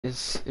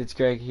It's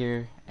Greg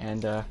here,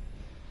 and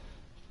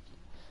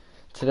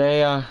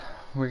today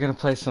we're gonna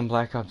play some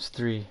Black Ops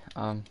 3.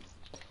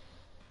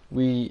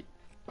 We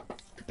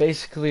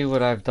basically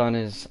what I've done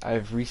is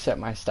I've reset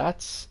my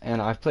stats,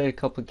 and I've played a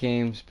couple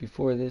games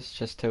before this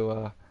just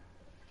to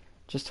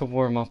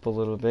warm up a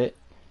little bit.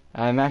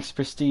 I max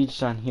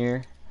prestige on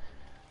here.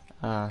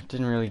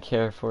 Didn't really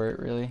care for it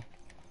really.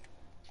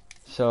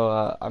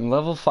 So I'm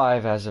level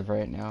 5 as of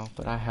right now,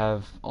 but I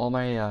have all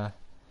my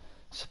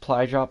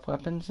supply drop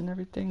weapons and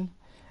everything.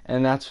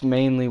 And that's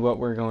mainly what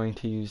we're going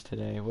to use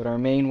today. What our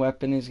main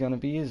weapon is going to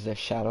be is the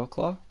Shadow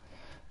Claw.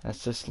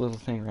 That's this little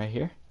thing right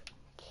here.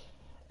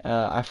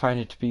 I find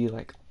it to be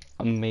like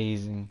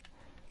amazing.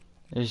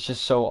 It's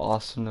just so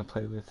awesome to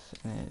play with.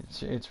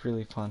 It's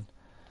really fun.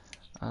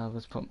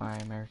 Let's put my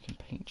American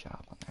paint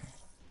job on there.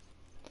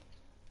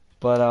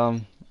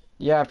 But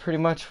yeah, pretty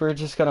much we're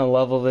just gonna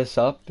level this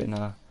up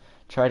and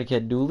try to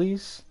get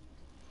dualies.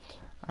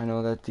 I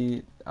know that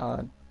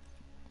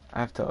I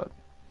have to.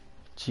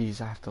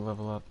 Jeez, I have to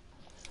level up.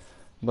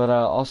 But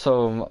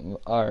also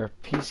our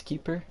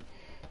Peacekeeper.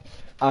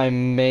 I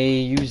may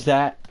use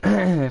that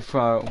if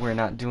we're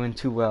not doing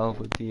too well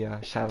with the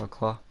Shadow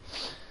Claw.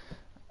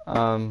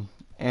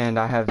 And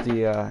I have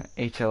the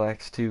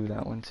HLX too,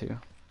 that one too.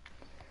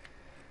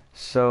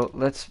 So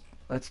let's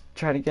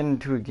try to get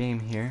into a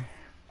game here.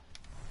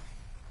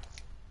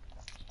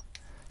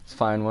 Let's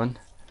find one.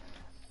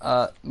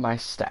 My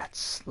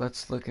stats.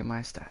 Let's look at my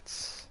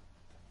stats.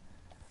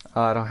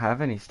 I don't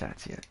have any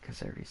stats yet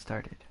because I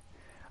restarted.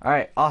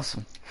 Alright,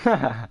 awesome.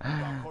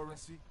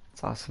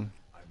 It's awesome.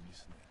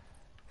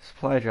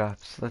 Supply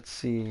drops. Let's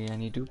see.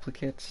 Any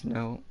duplicates?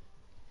 No.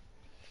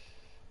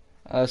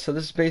 So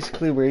this is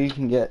basically where you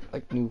can get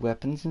like new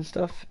weapons and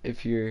stuff.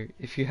 If you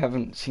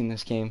haven't seen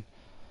this game,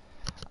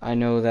 I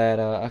know that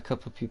a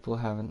couple people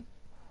haven't.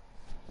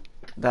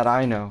 That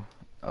I know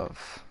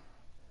of.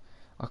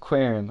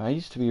 Aquarium. I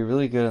used to be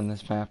really good on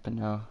this map, and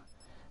now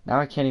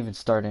I can't even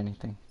start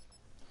anything.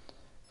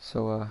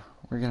 So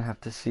we're gonna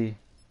have to see.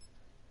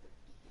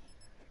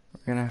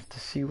 We're gonna have to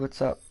see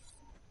what's up.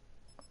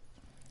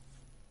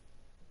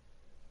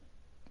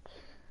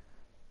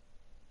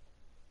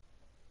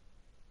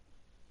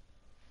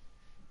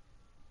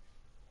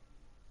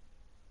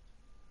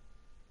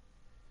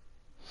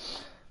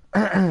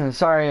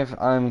 Sorry if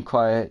I'm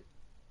quiet.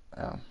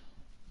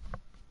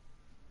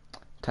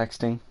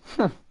 Texting.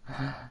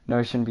 No,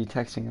 I shouldn't be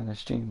texting on a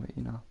stream, but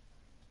you know.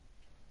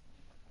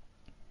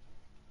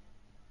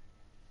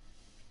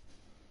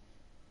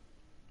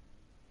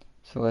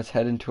 So let's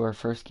head into our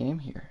first game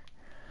here.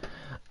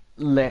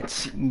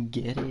 Let's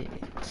get it.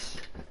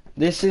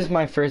 This is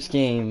my first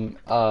game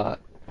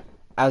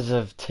as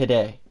of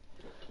today.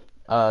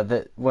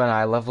 That when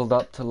I leveled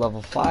up to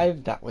level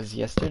 5, that was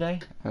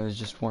yesterday. I was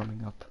just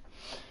warming up.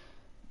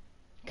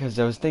 Because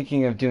I was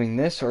thinking of doing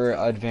this or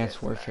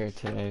Advanced Warfare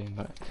today,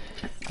 but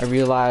I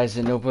realized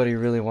that nobody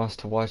really wants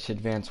to watch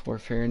Advanced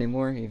Warfare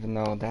anymore, even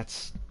though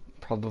that's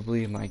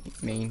probably my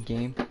main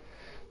game.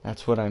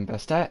 That's what I'm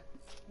best at.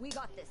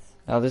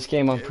 Now this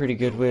game I'm pretty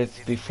good with.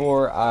 There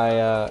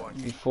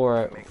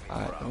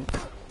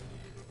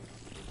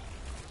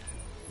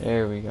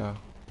we go.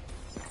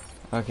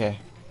 Okay.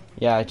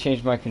 Yeah, I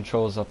changed my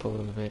controls up a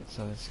little bit,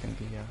 so it's gonna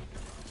be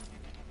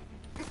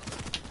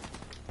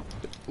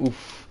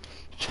oof.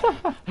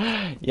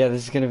 Yeah,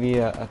 this is gonna be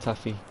a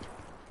toughie.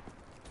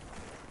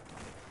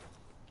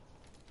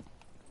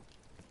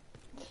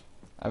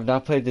 I've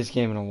not played this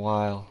game in a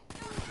while.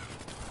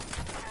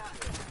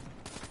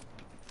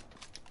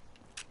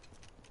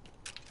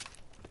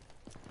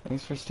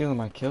 Thanks for stealing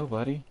my kill,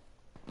 buddy.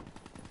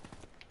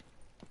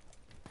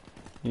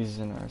 He's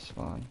in our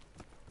spawn.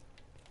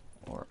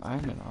 Or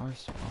I'm in our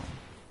spawn.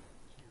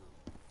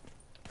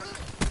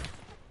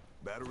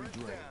 Battery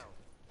drained.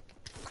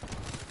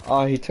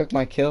 Oh, he took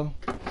my kill.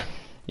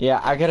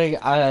 Yeah, I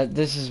gotta.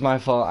 This is my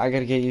fault. I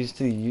gotta get used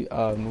to the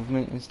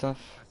movement and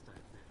stuff.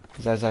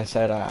 Because as I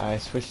said, I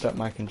switched up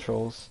my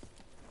controls.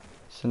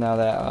 So now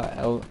that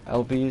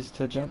LB is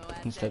to jump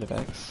instead of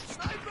X.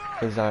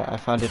 Because I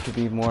found it to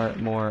be more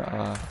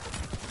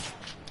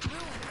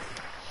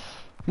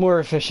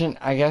efficient,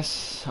 I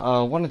guess.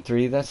 1 to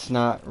 3. That's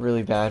not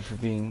really bad for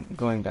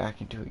going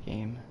back into a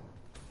game.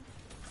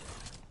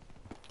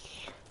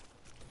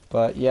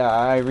 But yeah,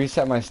 I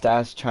reset my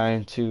stats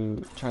trying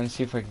to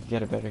see if I could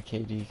get a better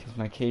KD, because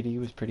my KD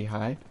was pretty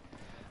high,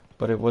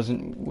 but it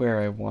wasn't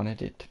where I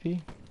wanted it to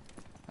be.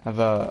 I have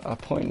a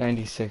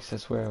 .96.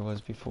 That's where I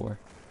was before.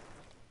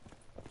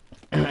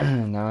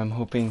 Now I'm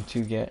hoping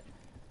to get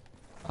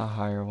a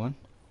higher one.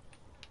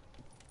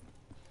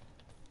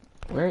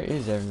 Where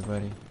is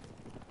everybody?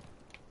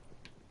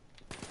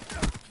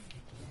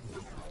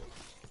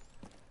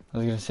 I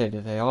was gonna say,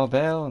 did they all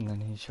bail? And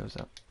then he shows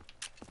up.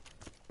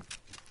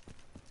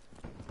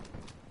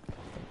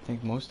 I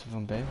think most of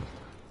them bailed.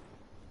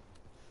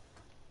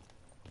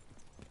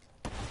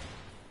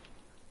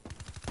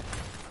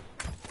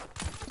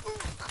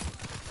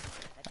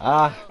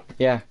 Ah,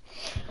 yeah.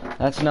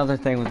 That's another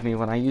thing with me.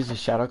 When I use the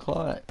Shadow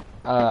Claw,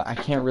 I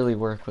can't really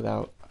work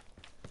without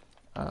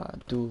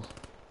dual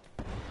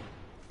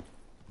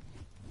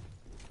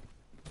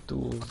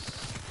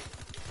stools.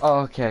 Oh,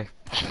 okay.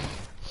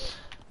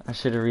 I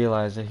should have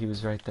realized that he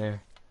was right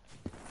there.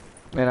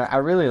 Man, I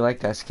really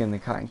like that skin, the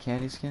cotton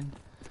candy skin.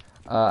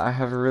 I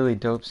have a really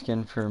dope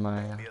skin for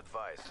my Be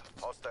advised.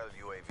 Hostile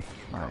UAV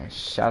my incoming.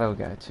 shadow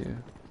guy too.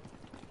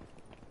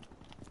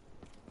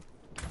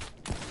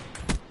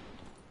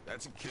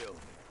 That's a kill.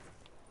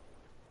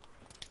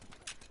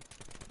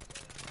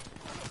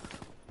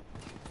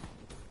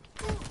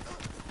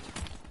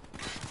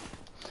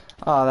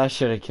 Oh, that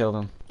should have killed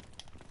him.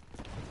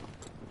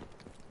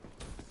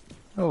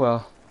 Oh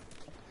well.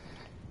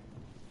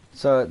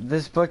 So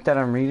this book that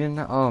I'm reading,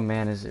 oh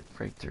man, is it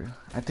breakthrough.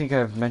 I think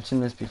I've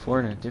mentioned this before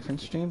in a different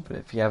stream, but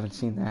if you haven't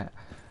seen that,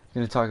 I'm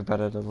going to talk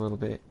about it a little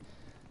bit.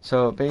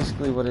 So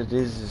basically what it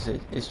is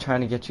it's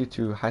trying to get you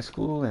through high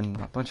school and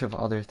a bunch of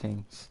other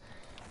things.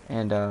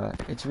 And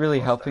it's really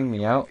Hostile helping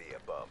me out. UAV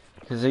above.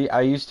 Because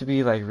I used to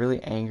be like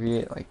really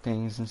angry at like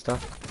things and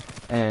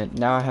stuff. And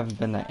now I haven't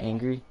been that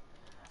angry.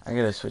 I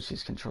gotta switch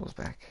these controls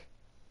back.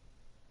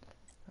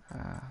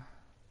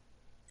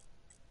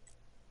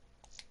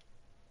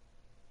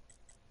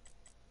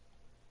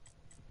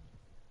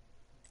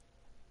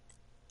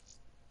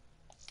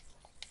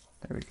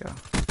 There we go.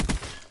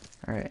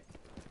 Alright.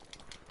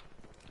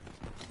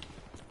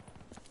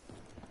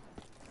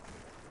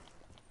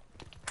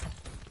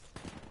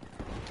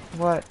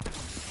 What?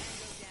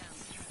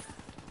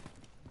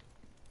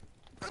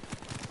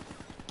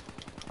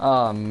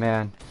 Oh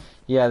man.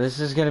 Yeah, this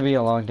is gonna be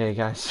a long day,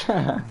 guys.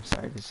 I'm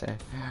sorry to say.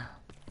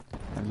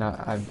 I've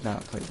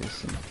not played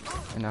this in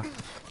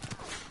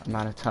enough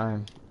amount of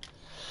time.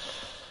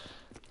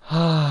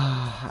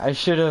 I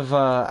should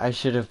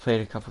have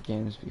played a couple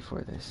games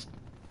before this.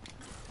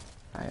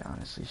 I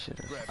honestly should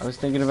have. I was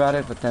thinking about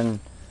it, but then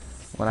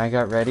when I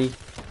got ready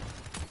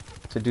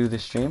to do the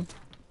stream,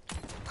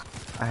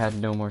 I had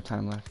no more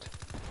time left.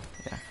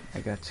 Yeah,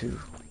 I got to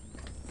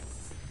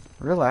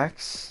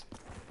relax.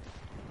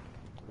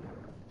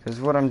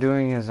 Because what I'm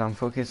doing is I'm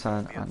focused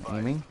on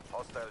aiming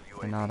Hostile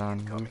UAV and not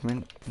on incoming.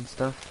 movement and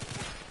stuff.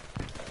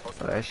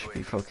 But I should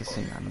be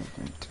focusing on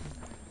movement.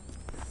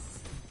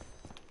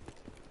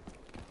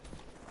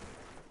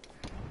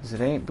 Because it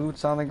ain't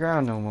boots on the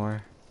ground no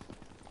more.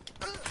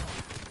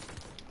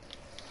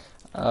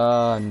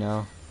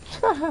 No.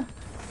 God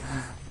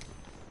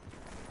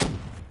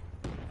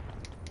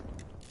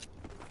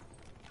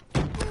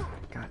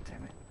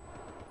damn it.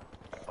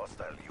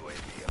 Hostile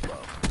UAV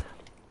above.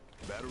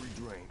 Battery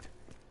drained.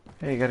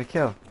 Hey, you got a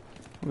kill.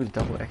 It was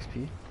double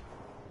XP.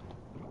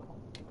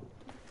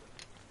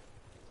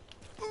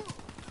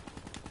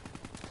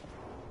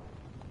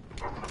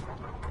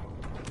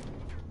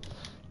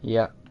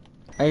 Yeah.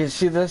 I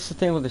see that's the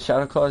thing with the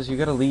Shadow Claws, you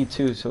gotta lead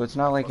too, so it's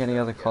not like any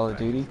other Call of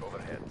Duty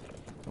Overhead.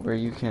 where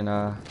you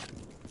can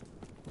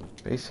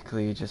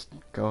basically just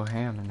go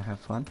ham and have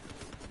fun.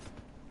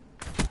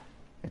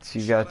 It's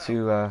you got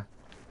to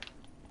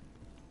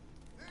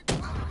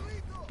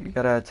you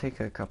gotta take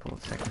a couple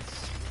of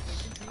seconds.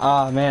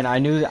 Ah man, I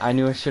knew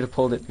I should have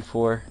pulled it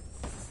before.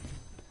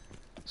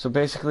 So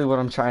basically what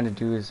I'm trying to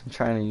do is I'm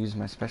trying to use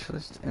my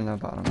specialist in the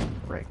bottom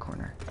right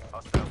corner.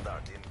 Hostile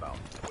dart inbound.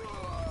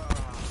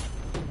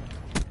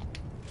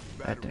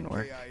 That didn't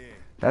work.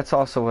 That's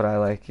also what I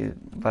like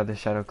by the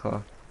Shadow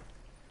Claw.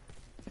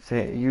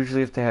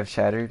 Usually if they have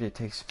shattered, it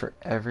takes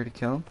forever to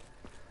kill them.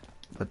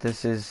 But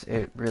this is,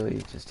 it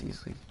really just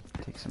easily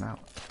takes them out.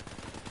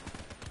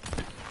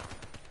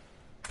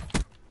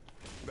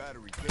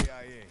 Battery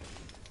KIA.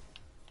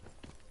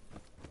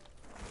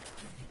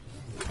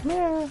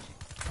 Yeah.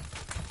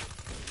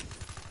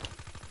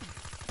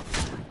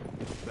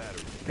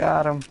 Battery.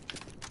 Got him.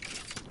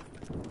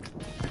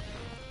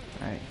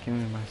 Alright, give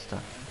me my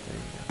stuff. There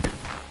you go.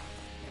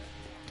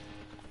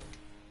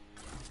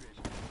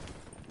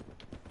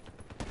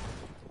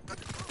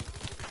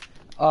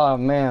 Oh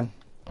man.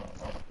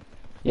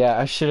 Yeah,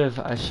 I should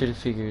have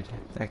figured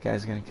that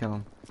guy's gonna kill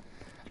him.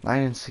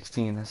 9 and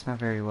 16, that's not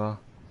very well.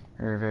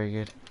 Or very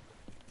good.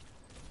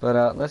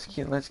 But let's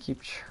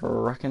keep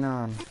trucking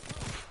on.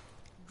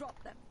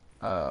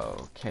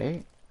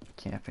 Okay.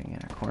 Camping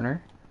in a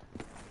corner.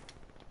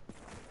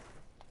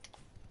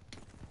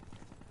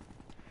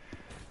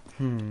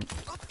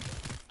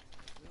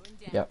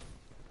 Yep.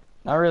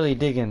 Not really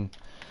digging.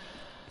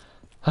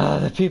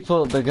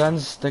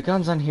 The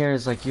guns on here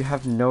is like you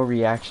have no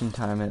reaction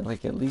time.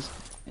 Like at least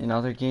in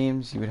other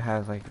games you would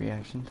have like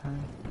reaction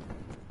time.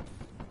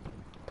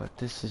 But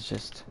this is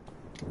just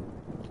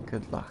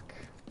good luck.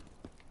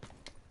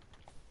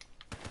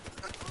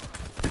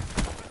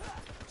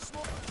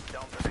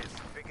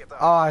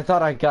 Oh, I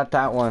thought I got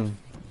that one.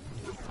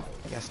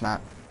 I guess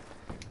not.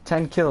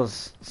 10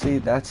 kills. See,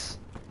 that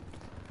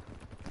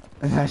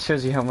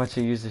shows you how much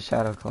I use the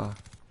Shadow Claw.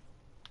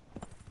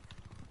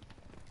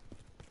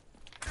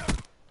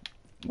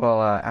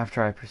 Well,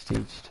 after I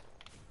prestiged.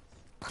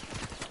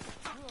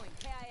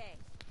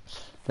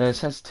 The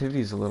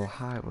sensitivity is a little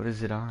high. What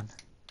is it on?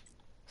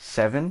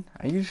 7?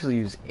 I usually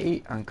use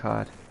 8 on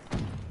COD.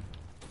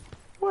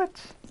 What?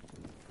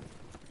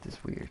 This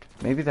is weird.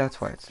 Maybe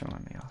that's why it's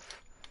throwing me off.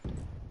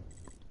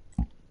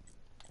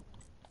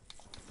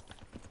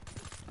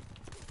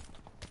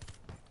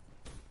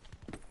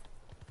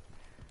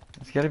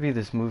 It's gotta be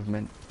this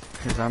movement,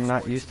 because I'm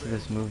not used to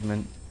this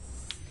movement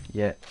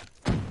yet.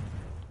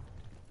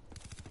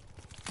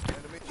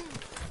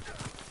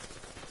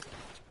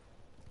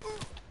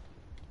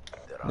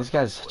 This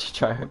guy's such a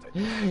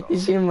tryhard. You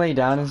see him lay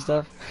down and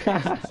stuff?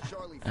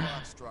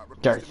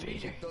 Darth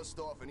Vader.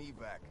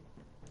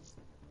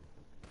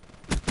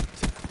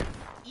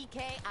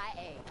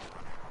 EKIA.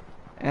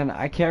 And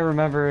I can't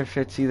remember if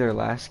it's either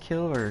last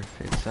kill or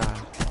if it's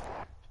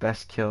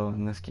best kill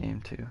in this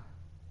game too.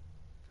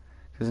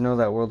 Because I know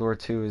that World War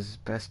II is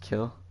best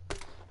kill.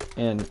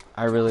 And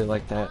I really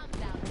like that.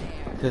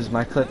 Because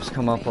my clips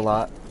come up a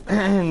lot.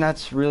 And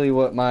that's really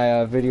what my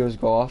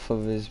videos go off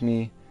of, is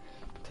me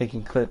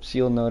taking clips,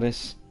 you'll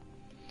notice.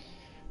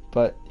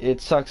 But it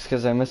sucks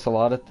because I miss a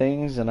lot of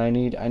things and I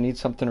need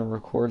something to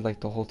record like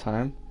the whole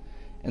time.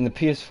 And the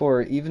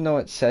PS4, even though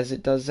it says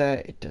it does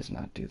that, it does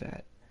not do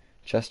that.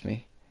 Trust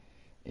me,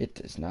 it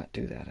does not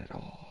do that at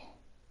all.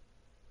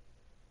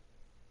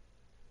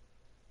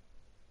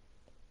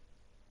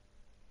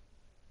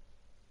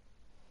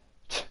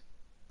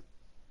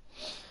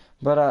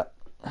 But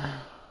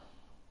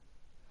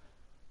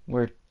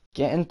we're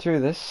getting through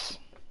this.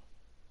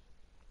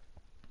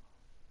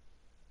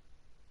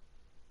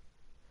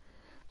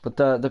 But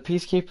the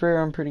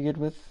Peacekeeper I'm pretty good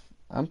with.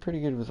 I'm pretty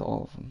good with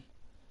all of them.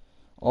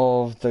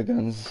 All of the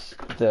guns,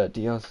 the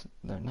DLC,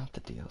 they're not the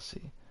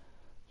DLC.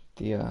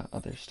 The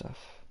other stuff.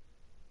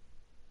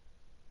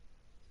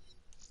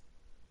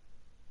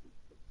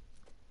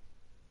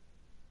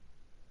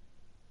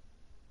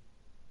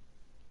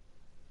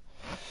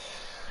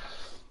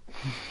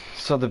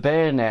 So the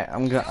bayonet,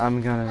 I'm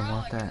gonna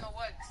want that.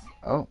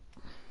 Oh.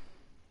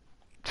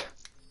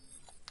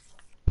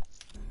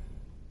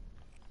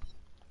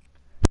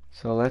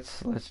 So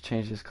let's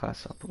change this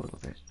class up a little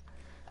bit.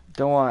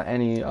 Don't want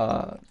any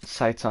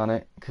sights on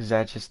it, because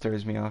that just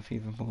throws me off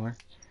even more.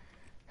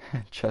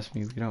 Trust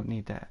me, we don't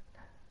need that.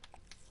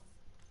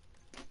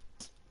 I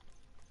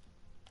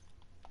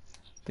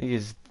think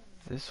it's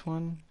this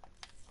one?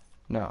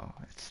 No,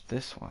 it's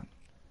this one.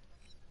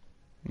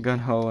 Gun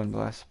hoe and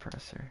blast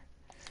suppressor.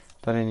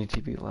 But I need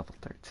to be level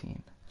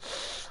 13.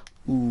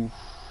 Ooh,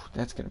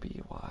 that's gonna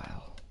be a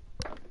while.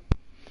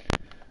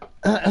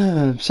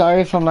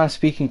 Sorry if I'm not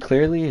speaking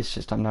clearly, it's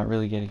just I'm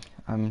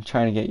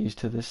trying to get used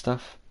to this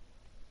stuff.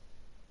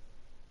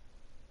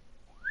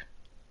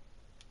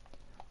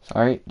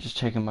 Sorry, just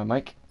checking my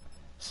mic.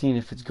 Seeing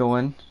if it's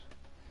getting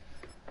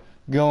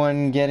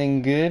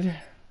good.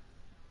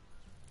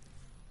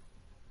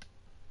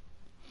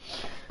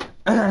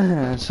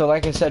 So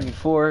like I said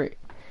before,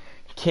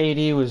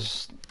 KD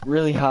was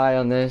really high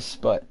on this,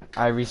 but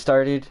I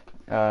restarted,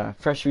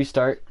 fresh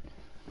restart.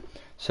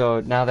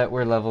 So now that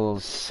we're level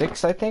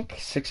 6, I think,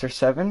 6 or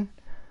 7,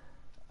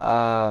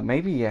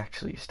 maybe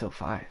actually still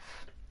 5.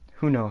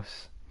 Who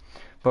knows?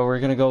 But we're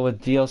gonna go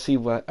with DLC,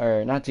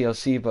 or not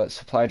DLC, but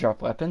supply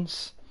drop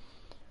weapons.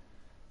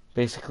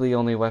 Basically,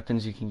 only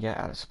weapons you can get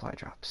out of supply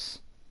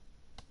drops.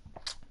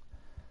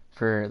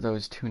 For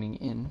those tuning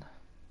in.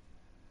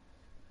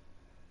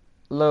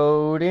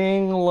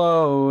 Loading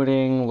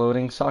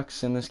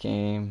sucks in this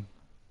game.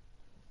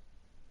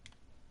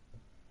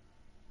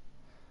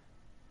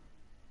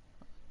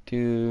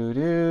 Do.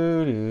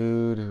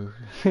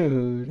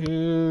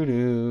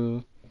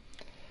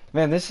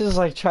 Man, this is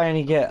like trying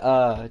to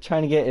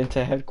get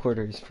into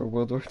headquarters for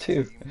World War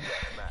II.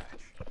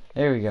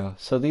 There we go.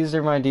 So these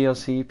are my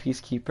DLC: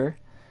 Peacekeeper,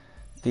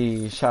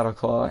 the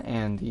Shadowclaw,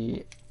 and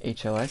the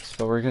HLX.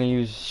 But we're gonna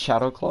use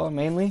Shadowclaw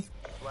mainly.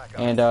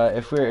 And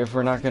if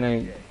we're not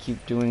gonna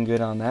keep doing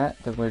good on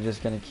that, then we're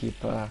just gonna keep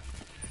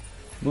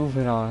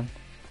moving on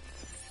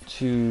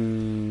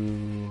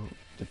to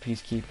the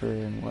Peacekeeper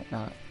and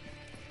whatnot.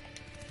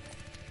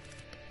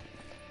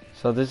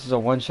 So this is a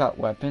one-shot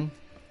weapon,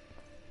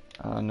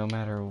 no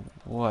matter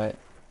what.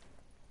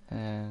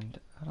 And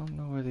I don't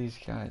know where these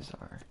guys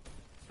are.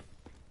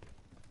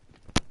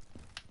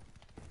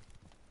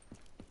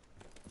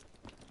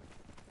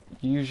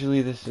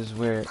 Usually this is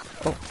where.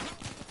 Oh,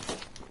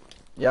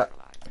 yeah.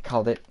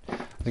 Called it. I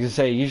was gonna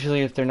say,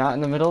 usually if they're not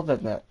in the middle,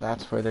 then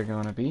that's where they're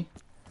gonna be.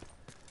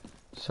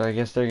 So I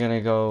guess they're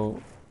gonna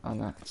go on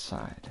that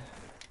side.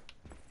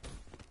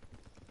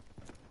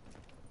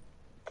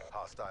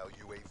 Hostile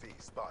UAV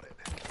spotted.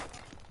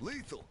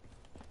 Lethal.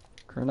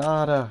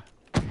 Granada.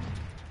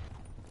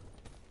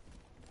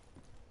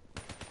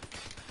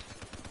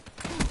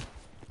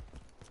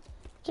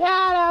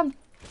 Get him!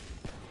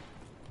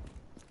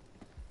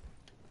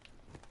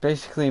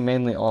 Basically,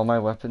 mainly all my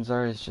weapons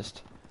is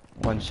just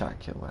one-shot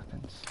kill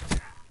weapons.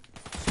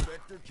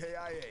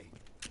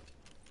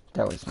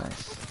 That was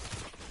nice.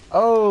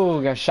 Oh,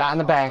 got shot in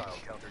the back.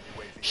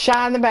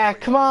 Shot in the back.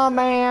 Come on,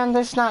 man.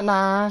 That's not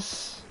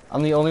nice.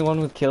 I'm the only one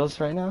with kills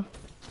right now.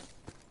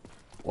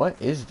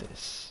 What is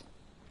this?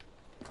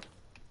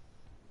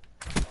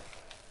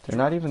 They're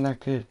not even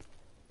that good.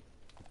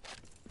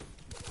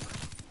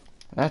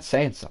 That's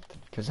saying something,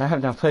 because I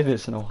have not played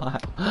this in a while.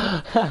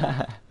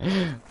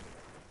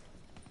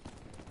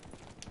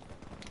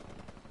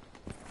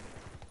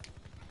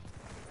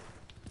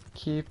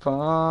 keep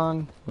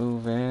on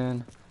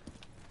moving.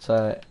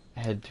 So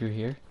head through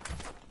here.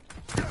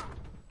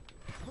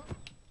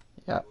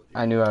 Yeah,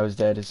 I knew I was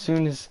dead as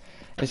soon as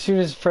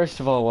first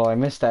of all, well, I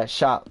missed that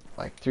shot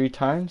like 3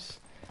 times,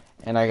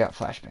 and I got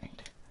flashbanged.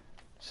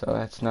 So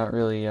that's not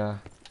really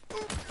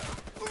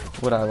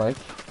what I like.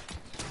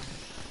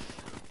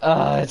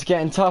 It's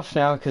getting tough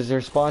now because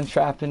they're spawn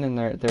trapping and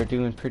they're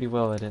doing pretty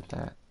well at it.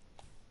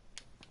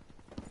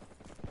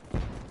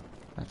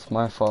 That's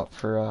my fault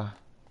for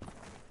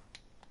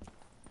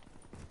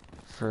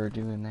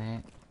doing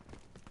that.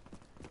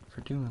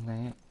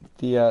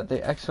 The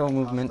exo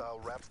movement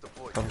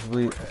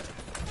probably.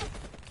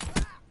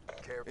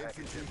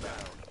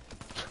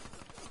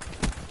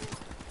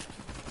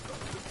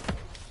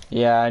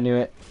 Yeah, I knew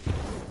it.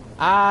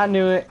 I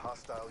knew it.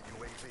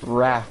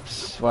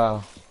 Raps.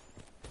 Wow.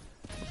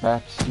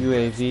 Raps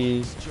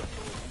UAV.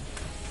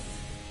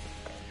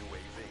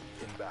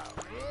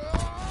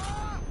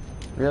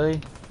 Really?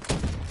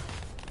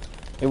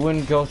 It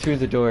wouldn't go through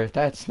the door.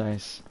 That's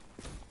nice.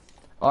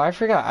 Oh, I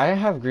forgot. I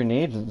have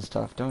grenades and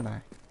stuff, don't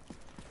I?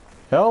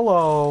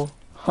 Hello.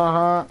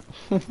 Haha.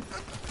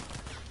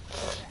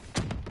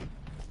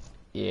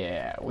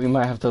 Yeah, we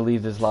might have to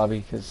leave this lobby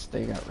because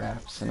they got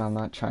raps, and I'm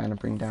not trying to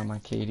bring down my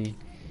KD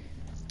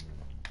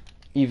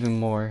even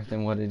more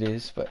than what it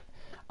is. But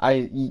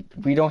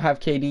we don't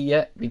have KD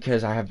yet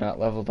because I have not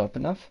leveled up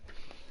enough.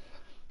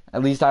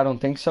 At least I don't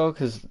think so,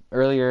 because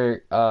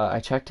earlier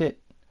I checked it.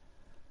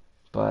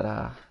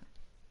 But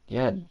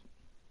yeah,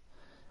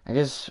 I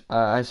guess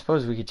I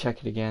suppose we could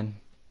check it again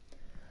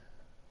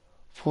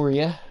for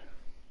you.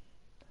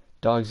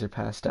 Dogs are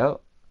passed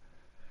out.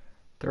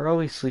 They're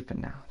always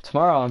sleeping now.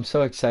 Tomorrow I'm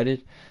so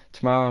excited.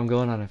 Tomorrow I'm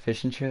going on a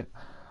fishing trip.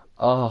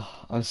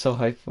 Oh, I'm so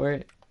hyped for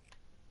it.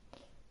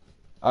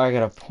 Oh, I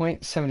got a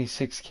 .76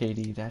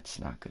 KD. That's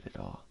not good at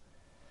all.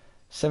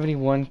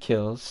 71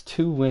 kills,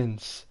 2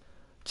 wins.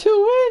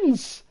 2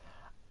 wins!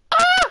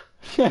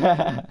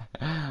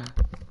 Ah!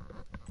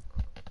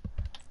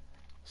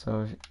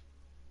 So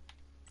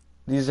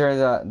these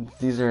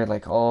are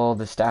like all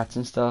the stats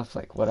and stuff,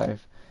 like what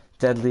I've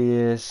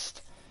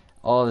deadliest,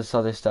 all this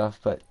other stuff,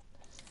 but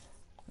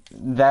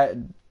that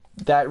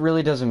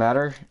really doesn't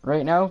matter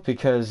right now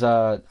because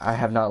I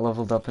have not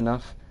leveled up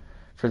enough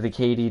for the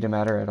KD to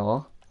matter at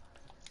all.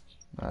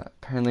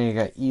 Apparently I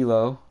got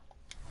ELO.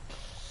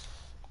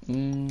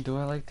 Do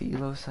I like the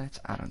ELO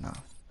sites? I don't know.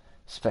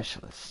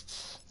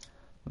 Specialists.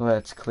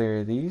 Let's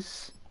clear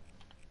these.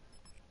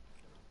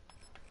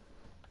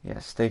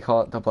 Yes, they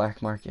call it the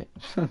black market.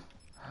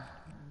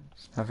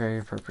 It's not very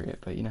appropriate,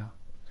 but you know.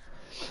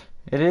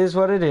 It is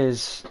what it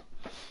is.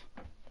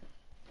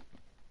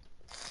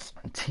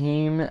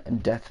 Team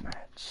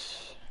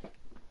deathmatch.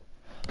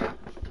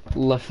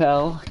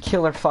 LaFell,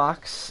 Killer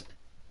Fox.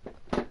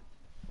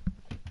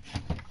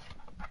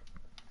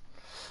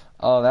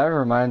 Oh, that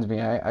reminds me.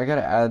 I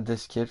gotta add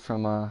this kid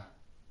from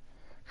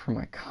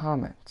my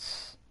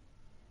comments,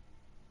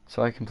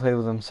 so I can play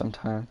with him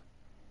sometime.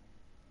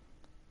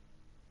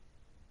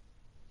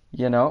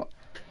 You know.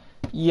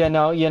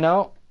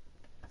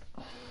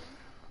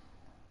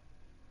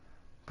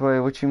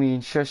 Boy, what you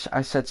mean? Shush,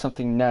 I said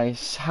something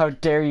nice. How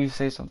dare you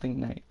say something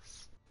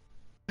nice?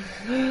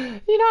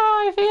 You know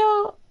how I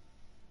feel?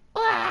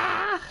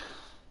 Ah!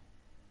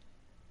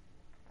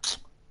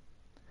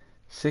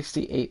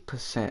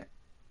 68%.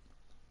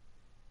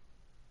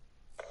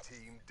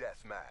 Team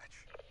deathmatch.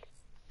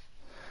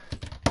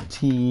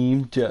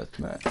 Team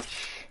deathmatch.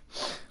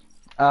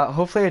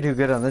 Hopefully I do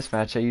good on this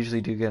match. I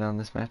usually do good on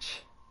this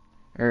match.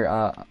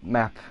 Or,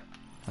 map.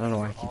 I don't know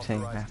why I keep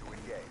saying map.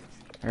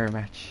 Or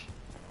match.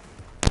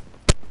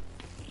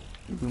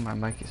 Ooh, my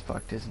mic is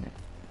fucked, isn't it?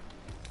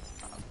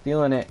 I'm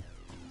feeling it.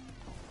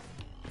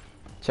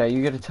 Chat,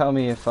 you gotta tell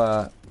me if,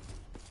 my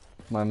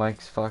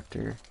mic's fucked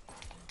or if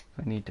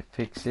I need to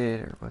fix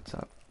it or what's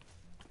up.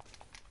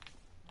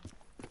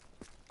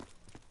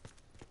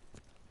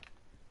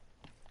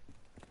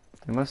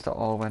 They must have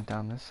all went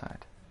down this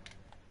side.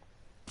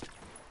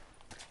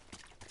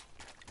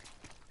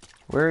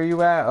 Where are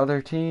you at, other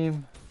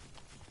team?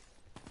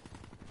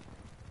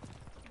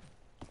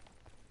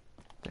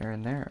 They're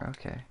in there,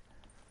 okay.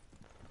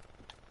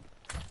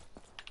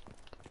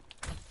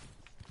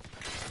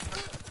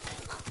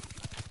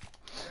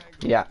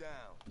 Yeah.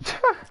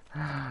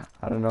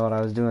 I don't know what I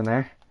was doing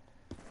there.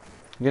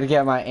 I'm gonna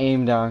get my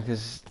aim down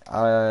because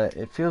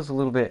it feels a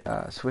little bit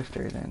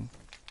swifter than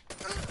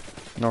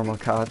normal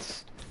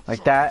CODs.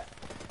 Like that.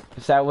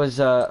 If that was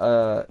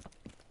World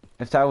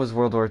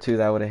War II,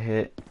 that would have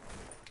hit.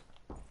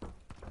 But,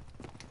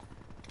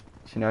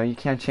 you know, you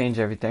can't change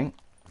everything.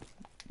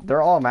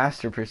 They're all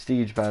master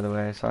prestige, by the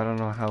way, so I don't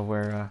know how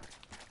we're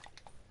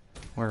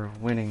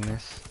winning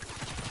this.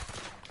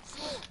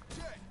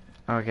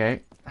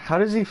 Okay. How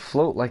does he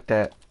float like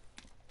that?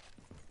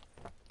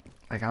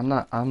 Like I'm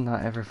not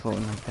ever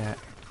floating like that.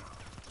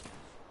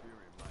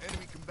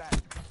 Enemy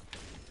combatant.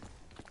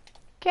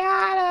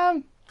 Got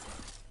him!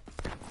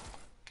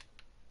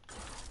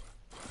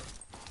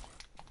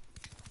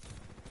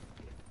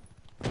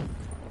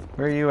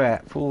 Where are you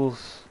at,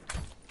 fools?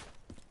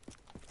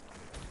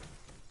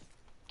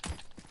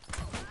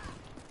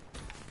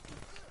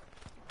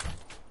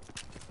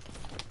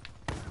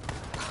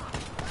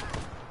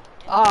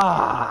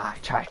 Ah, I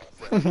tried.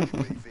 Friendly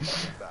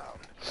UAV inbound.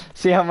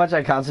 See how much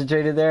I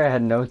concentrated there? I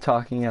had no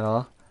talking at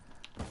all.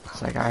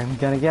 It's like, I'm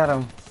gonna get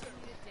him.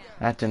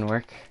 That didn't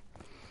work.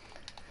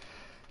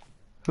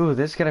 Ooh,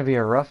 this is gonna be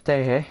a rough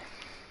day, hey?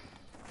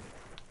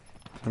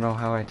 I don't know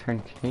how I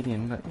turned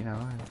Canadian, but you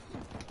know,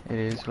 it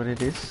is what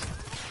it is.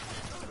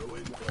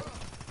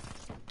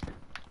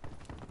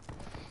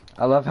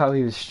 I love how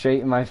he was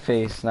straight in my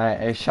face and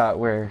I shot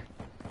where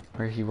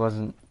he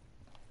wasn't.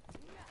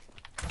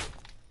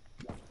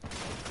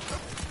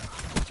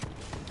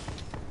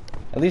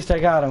 At least I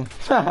got him.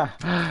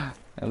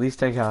 At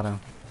least I got him.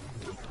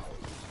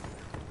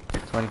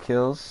 20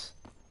 kills.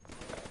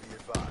 Be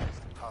advised.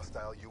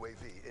 Hostile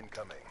UAV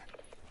incoming.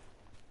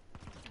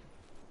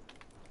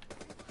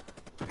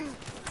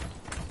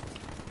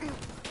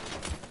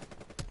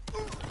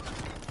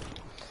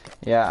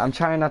 Yeah, I'm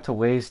trying not to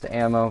waste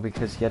ammo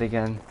because yet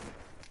again,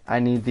 I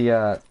need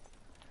the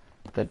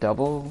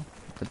double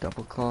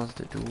claws,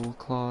 the dual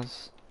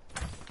claws,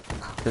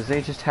 because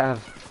they just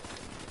have,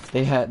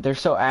 they're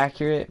so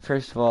accurate.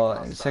 First of all,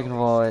 and second of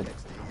all,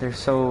 they're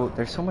so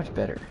much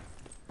better.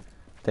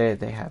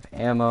 They have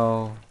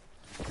ammo,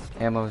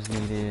 ammo's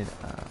needed.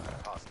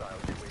 Hostile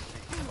UAV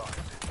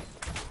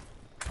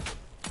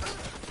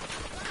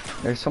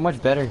spotted. They're so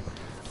much better.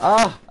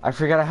 Ah, I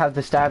forgot I have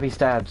the stabby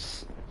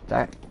stabs.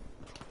 That.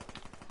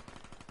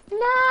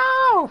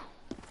 No!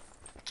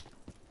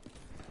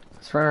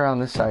 Let's run around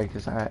this side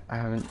because I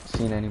haven't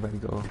seen anybody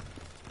go on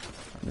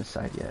this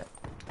side yet.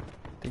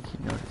 I think he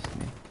noticed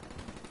me.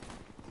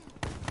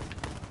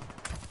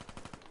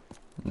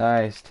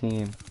 Nice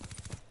team.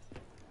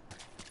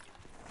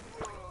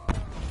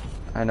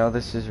 I know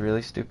this is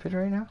really stupid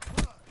right now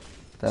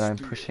that I'm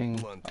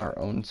pushing our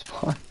own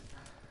spawn.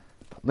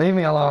 But leave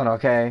me alone,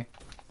 okay?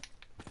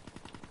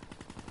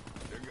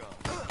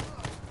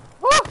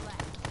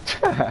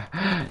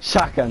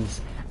 Shotguns.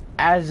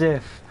 As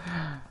if.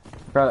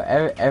 Bro,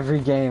 every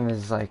game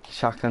is like,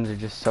 shotguns are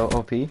just so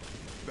OP. Battery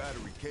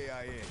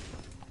KIA.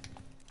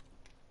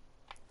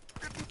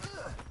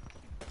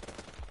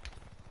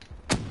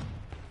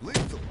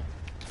 Lethal.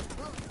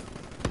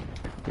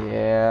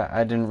 Yeah,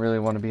 I didn't really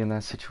want to be in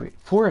that situation.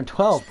 4 and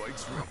 12.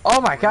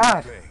 Oh my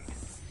god.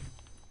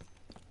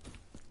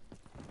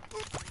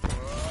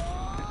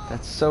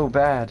 That's so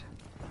bad.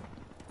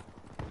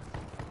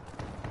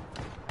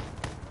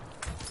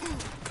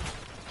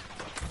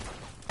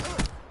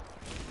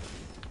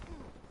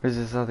 Where's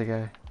this other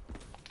guy?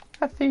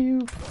 I see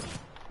you.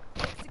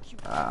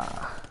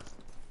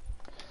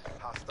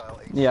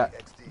 Yeah,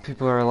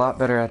 people are a lot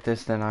better at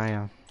this than I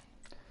am.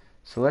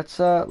 So let's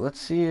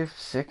see if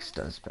 6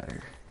 does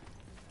better.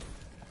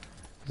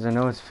 Cause I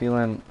know it's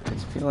feeling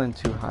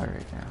too high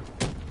right now.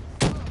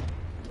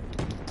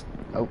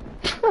 Oh.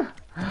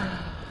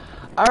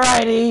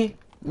 Alrighty,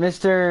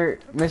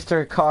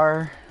 Mr.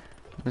 Car,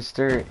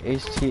 Mr.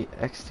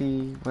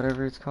 HTXT,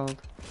 whatever it's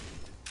called.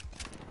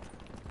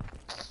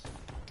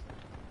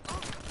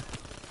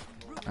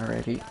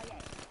 Alrighty.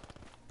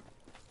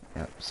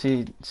 Yep.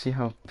 See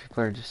how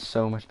people are just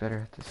so much better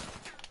at this.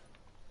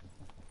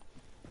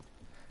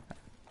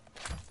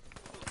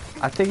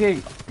 I think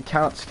it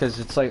counts because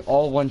it's like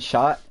all one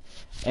shot,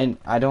 and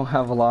I don't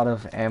have a lot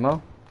of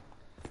ammo,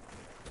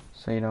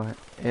 so you know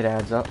it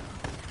adds up.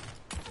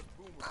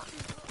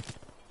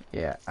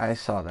 Yeah, I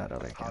saw that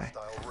other guy.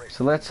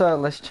 So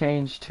let's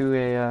change to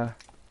a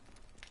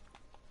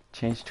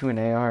an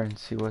AR and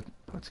see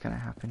what's gonna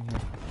happen here.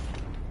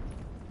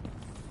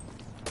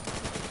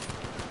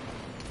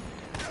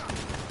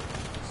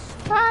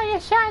 Ah, you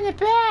shot in the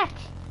back!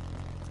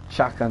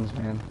 Shotguns,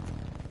 man.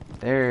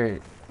 They're...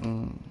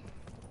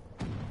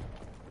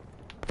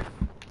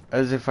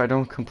 as if I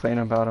don't complain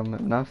about them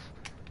enough.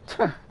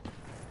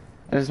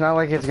 It's not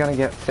like it's gonna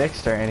get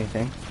fixed or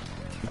anything.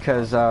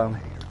 Because,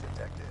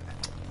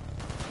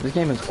 this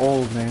game is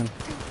old, man.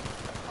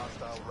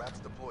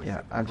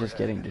 Yeah, I'm just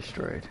getting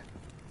destroyed.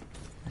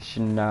 I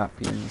should not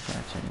be in this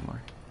match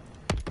anymore.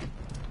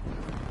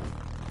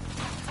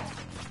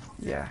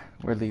 Yeah,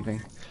 we're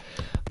leaving.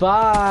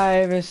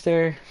 Bye,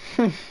 mister.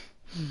 It's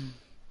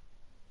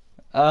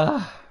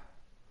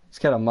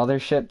got a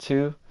mothership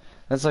too.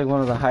 That's like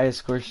one of the highest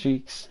score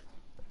streaks.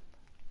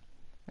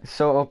 It's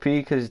so OP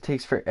because it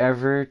takes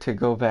forever to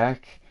go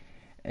back,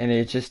 and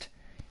it just,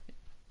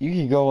 you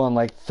can go on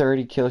like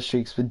 30 kill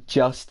streaks with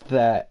just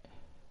that.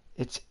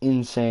 It's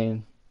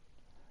insane.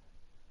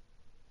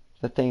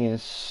 The thing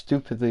is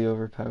stupidly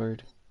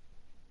overpowered.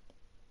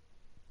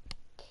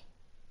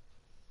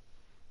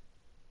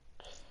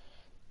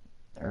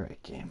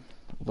 Alright, game.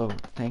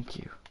 Load. Thank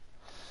you.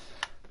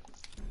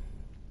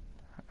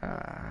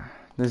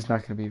 This is not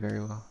going to be very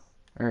well.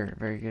 Or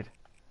very good.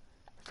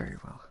 Very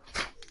well.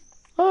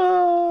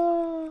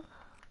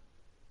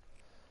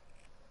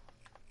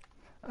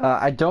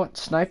 I don't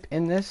snipe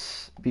in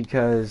this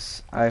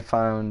because I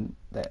find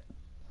that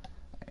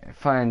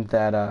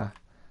the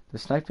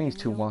sniping is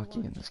too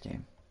wonky in this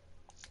game.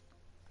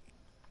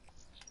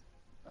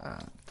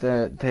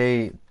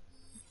 They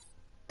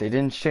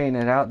didn't straighten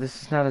it out.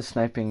 This is not a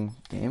sniping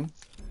game,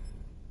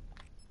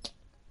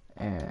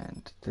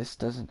 and This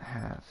doesn't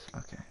have.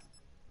 Okay.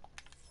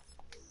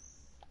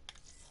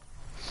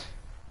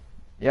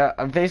 Yeah,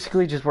 I'm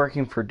basically just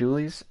working for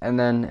dualies, and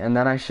then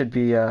I should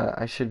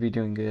be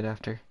doing good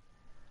after.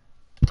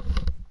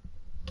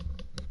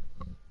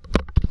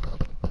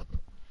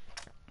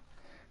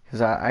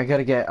 Cause I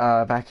gotta get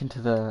back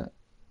into the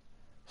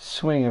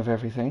swing of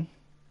everything.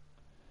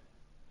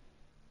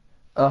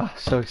 Oh,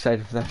 so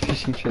excited for that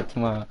fishing trip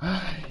tomorrow.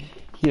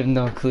 You have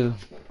no clue.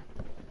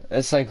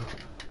 It's like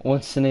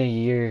once every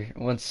year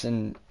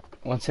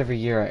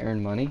I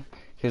earn money.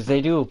 Cause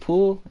they do a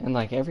pool, and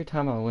like every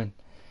time I win.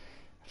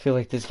 I feel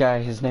like this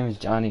guy, his name is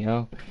Johnny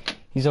O.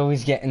 He's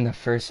always getting the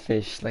first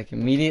fish. Like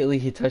immediately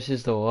he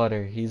touches the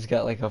water, he's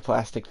got like a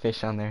plastic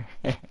fish on there.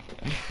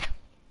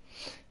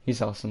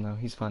 He's awesome though.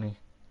 He's funny.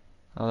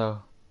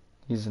 Although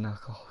he's an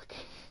alcoholic.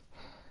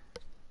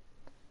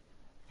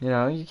 You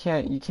know, you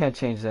can't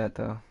change that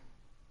though.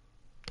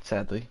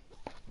 Sadly.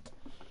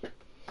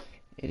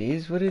 It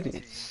is what it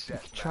is. You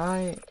can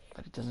try,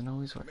 but it doesn't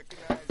always work.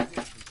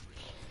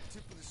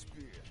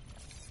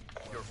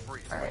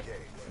 Alright,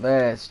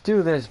 let's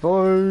do this,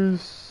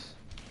 boys.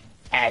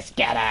 Let's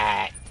get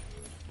it.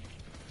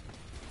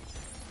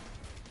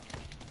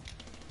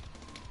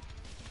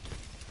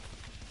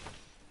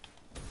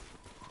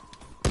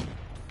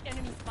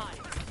 Enemy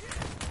spotted.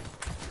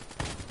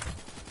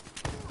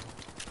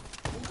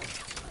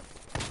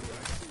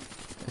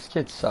 This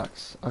kid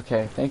sucks.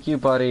 Okay, thank you,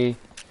 buddy.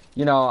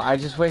 You know, I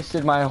just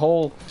wasted my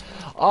whole...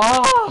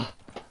 Ah!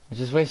 I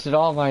just wasted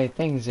all my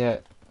things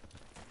yet.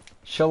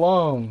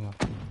 Shalom.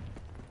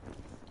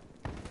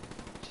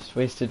 Just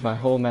wasted my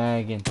whole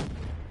mag and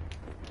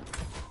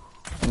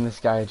this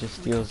guy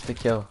just steals the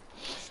kill.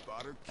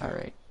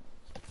 Alright.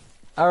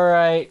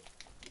 Alright.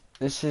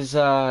 This is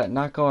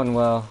not going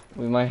well.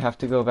 We might have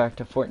to go back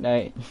to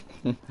Fortnite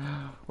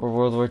or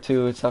World War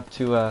II. It's up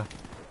to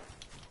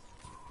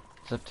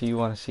you,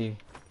 wanna see.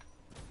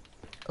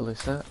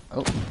 Alyssa?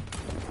 Oh.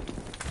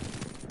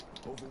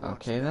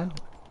 Okay then.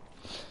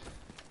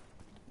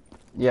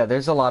 Yeah,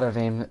 there's a lot of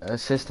aim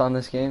assist on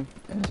this game,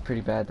 and it's pretty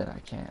bad that I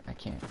can't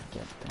get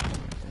the hang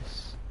of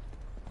this.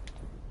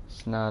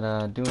 It's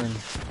not doing.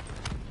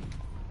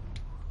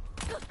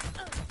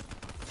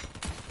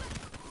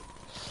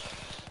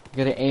 You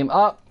gotta aim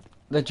up.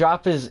 The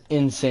drop is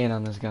insane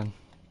on this gun.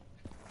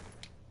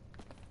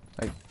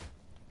 Like,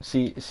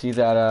 see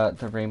that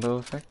the rainbow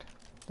effect?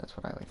 That's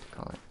what I like to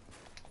call it.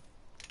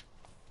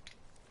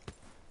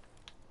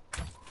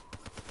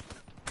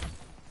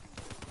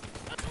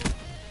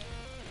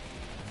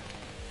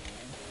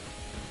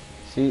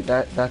 See,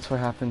 that's what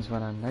happens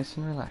when I'm nice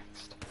and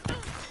relaxed.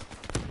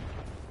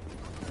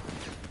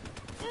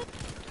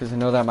 Because I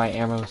know that my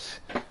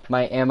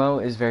ammo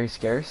is very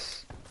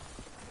scarce.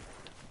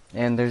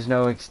 And there's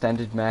no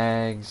extended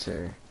mags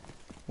or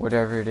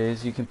whatever it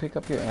is. You can pick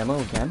up your ammo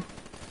again.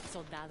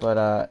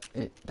 But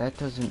that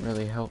doesn't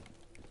really help.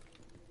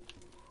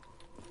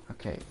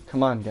 Okay,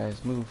 come on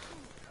guys, move.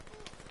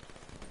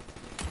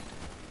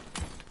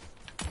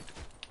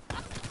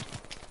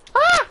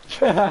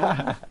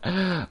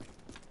 Ah!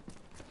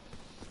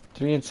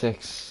 3 and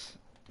 6.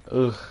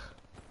 Ugh.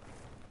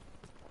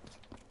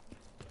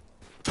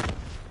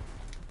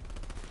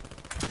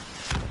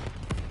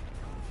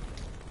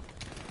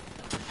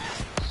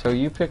 So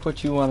you pick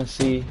what you want to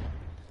see,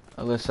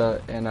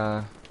 Alyssa, and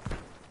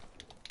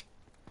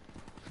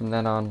from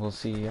then on we'll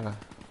see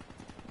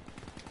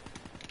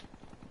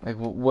like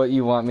what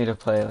you want me to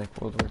play,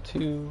 like World War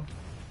II,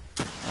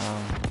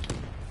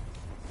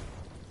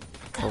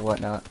 or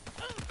whatnot.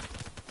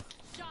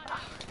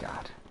 Oh,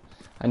 God.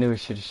 I knew I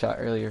should have shot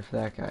earlier for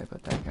that guy,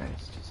 but that guy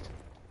is just a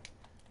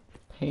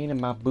pain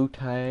in my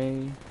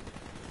booty.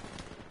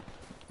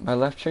 My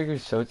left trigger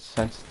is so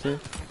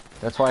sensitive.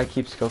 That's why I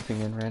keep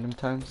scoping in random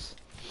times.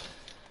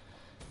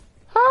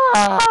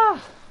 Ah!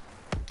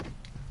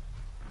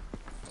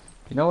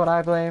 You know what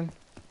I blame?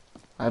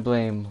 I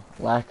blame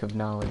lack of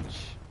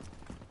knowledge.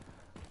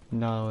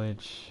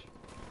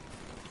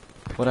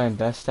 What I'm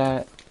best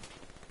at?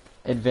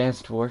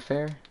 Advanced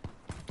warfare.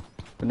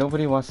 But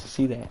nobody wants to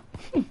see that.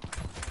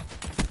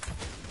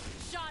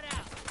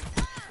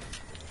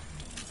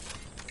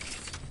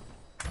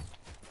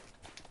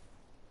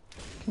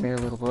 Come here,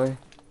 little boy.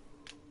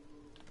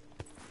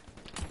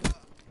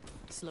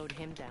 Slowed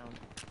him down.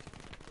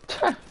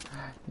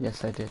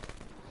 Yes, I did.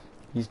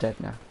 He's dead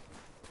now.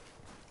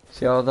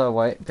 See all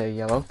the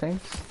yellow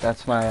things?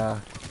 That's my,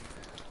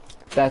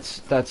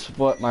 that's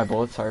what my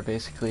bullets are,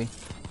 basically.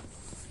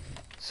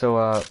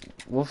 So,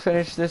 we'll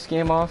finish this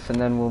game off, and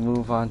then we'll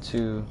move on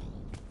to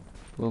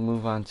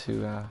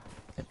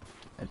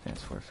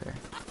Advanced Warfare.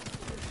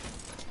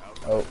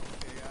 Oh.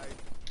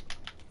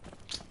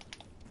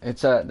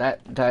 It's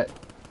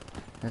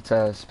that's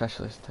a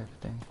specialist type of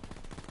thing.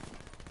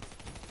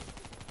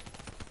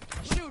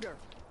 Shooter.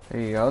 There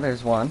you go,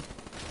 there's one.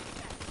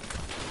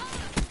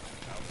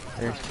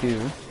 There's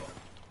two.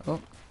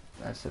 Oh,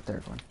 that's the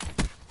third one.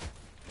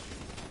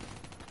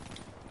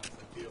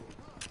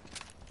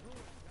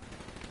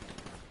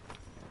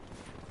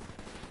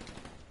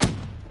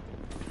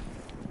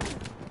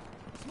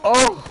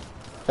 Oh!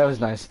 That was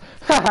nice.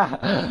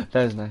 That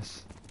was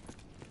nice.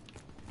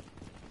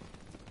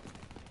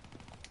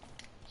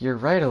 You're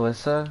right,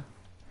 Alyssa.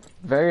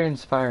 Very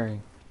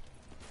inspiring.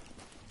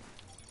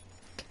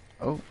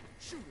 Oh,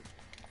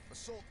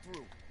 Assault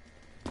through.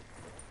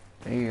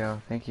 there you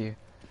go. Thank you.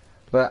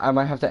 But I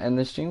might have to end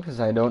this stream because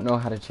I don't know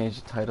how to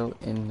change the title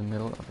in the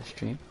middle of the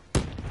stream.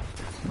 I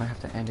might have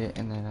to end it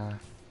and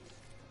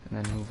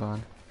then move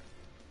on.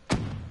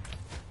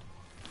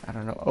 I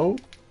don't know. Oh,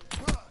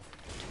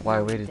 why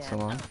I waited so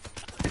long.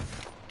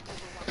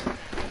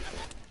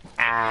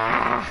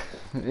 Ah,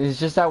 it's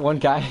just that one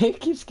guy. He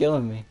keeps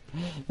killing me.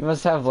 You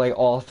must have like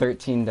all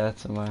 13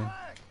 deaths of mine.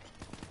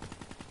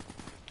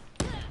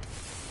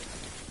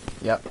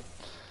 Yep.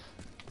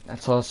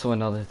 That's also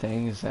another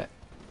thing is that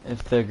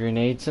if the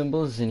grenade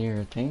symbol is in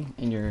your thing,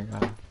 in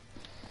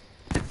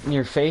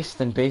your face,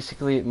 then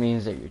basically it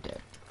means that you're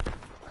dead.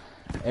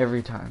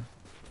 Every time.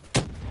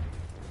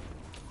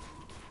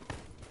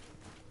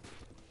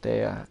 They,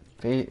 yeah,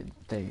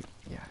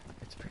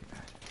 it's pretty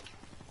bad.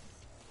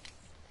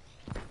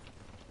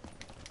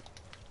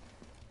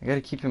 I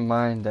gotta keep in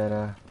mind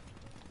that,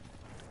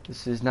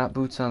 this is not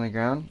boots on the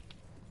ground,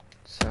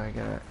 so I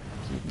gotta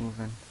keep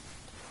moving.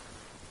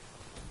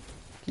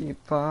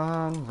 Keep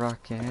on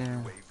rocking.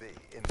 UAV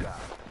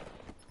inbound.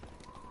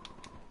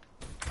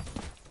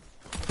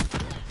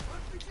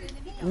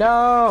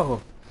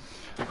 No!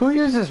 Who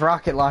uses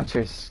rocket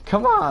launchers?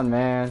 Come on,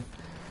 man.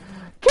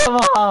 Come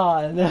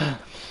on!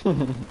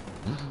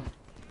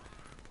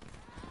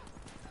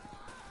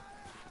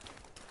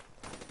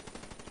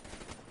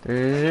 There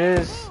it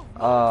is.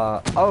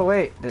 Oh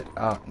wait.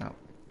 Oh, no.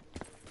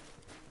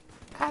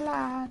 Hi,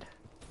 lad.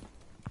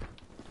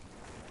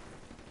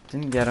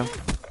 Didn't get him.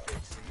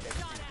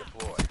 HCXD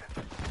deployed.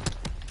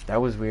 That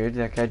was weird.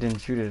 That guy didn't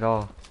shoot at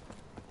all.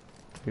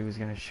 He was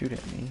gonna shoot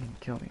at me and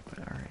kill me, but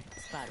alright.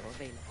 Sparo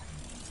available.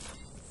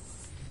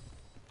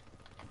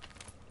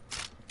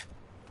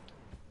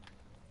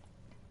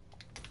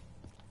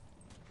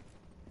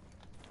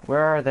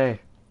 Where are they?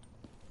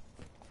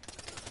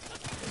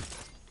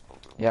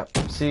 Yep.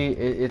 See,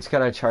 it's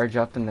gotta charge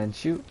up and then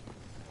shoot.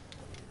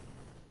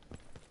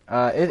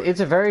 It's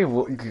a very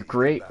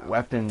great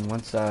weapon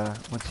once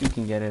you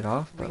can get it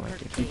off, but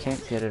like if you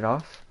can't get it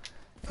off,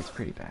 it's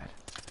pretty bad.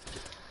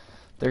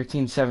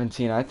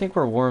 13-17. I think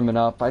we're warming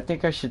up. I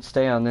think I should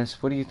stay on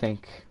this. What do you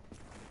think?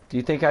 Do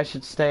you think I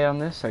should stay on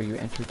this? Are you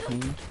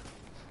entertained?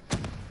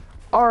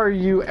 Are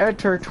you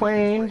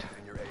entertained?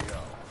 In your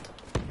AO.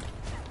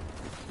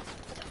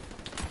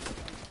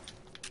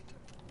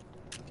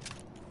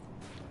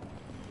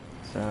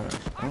 So,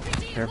 oh,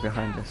 they're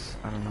behind us.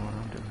 I don't know what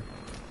I'm doing.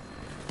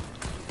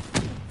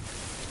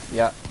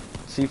 Yeah,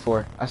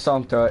 C4. I saw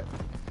him throw it.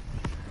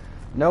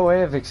 No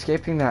way of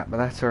escaping that, but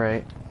that's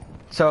alright.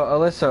 So,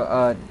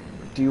 Alyssa,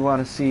 do you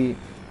want to see...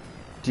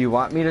 Do you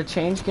want me to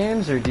change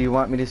games, or do you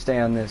want me to stay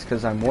on this?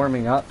 Because I'm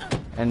warming up,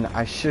 and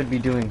I should be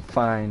doing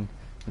fine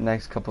the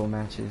next couple of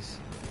matches.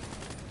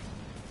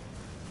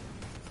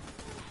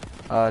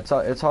 It's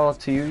all up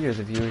to you. You're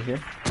the viewer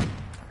here. I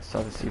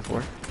saw the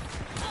C4.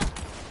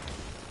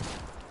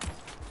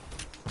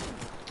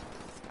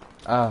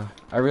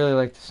 I really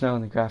like the snow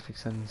and the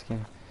graphics in this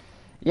game.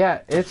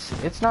 Yeah,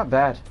 it's not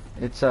bad.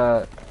 It's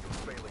not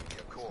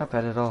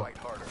bad at all.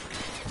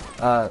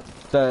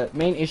 The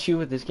main issue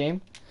with this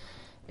game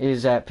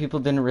is that people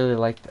didn't really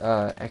like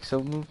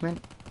exo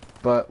movement,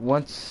 but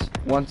once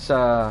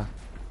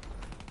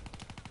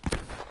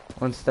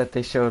that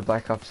they showed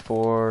Black Ops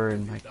 4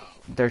 and like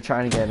they're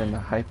trying to get in the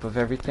hype of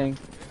everything,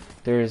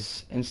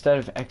 there's instead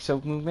of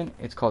exo movement,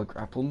 it's called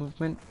grapple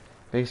movement.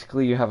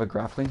 Basically, you have a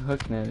grappling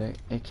hook and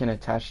it can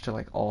attach to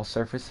like all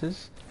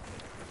surfaces,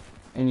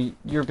 and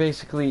you're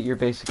basically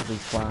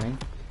flying,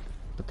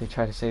 but they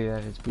try to say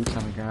that it's boots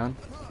on the ground.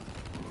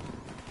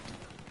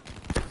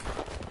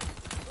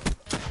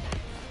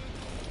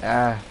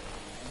 Ah,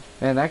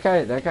 man, that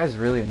guy's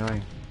really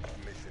annoying.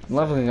 I'm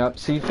leveling up.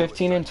 See,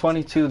 15 and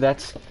 22.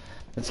 That's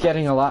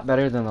getting a lot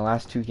better than the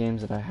last two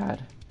games that I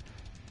had.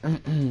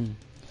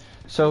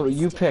 So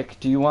you pick.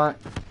 Do you want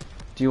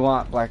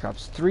Black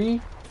Ops 3?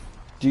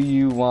 Do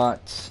you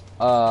want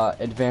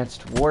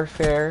Advanced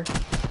Warfare?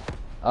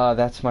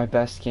 That's my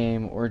best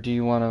game. Or do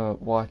you want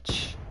to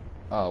watch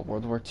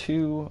World War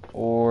II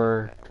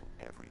or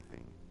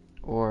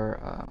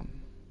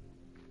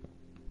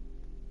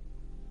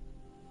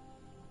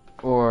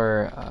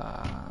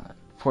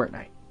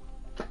Fortnite?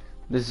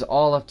 This is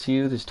all up to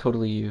you. This is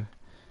totally you.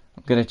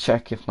 I'm gonna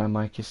check if my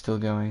mic is still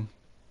going.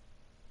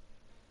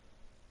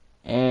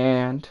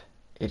 And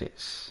it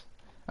is.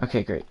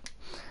 Okay, great.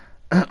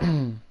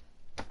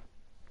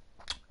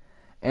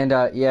 And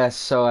yes,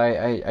 so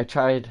I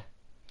tried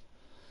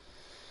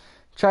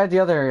the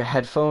other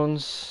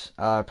headphones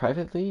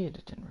privately.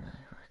 It didn't really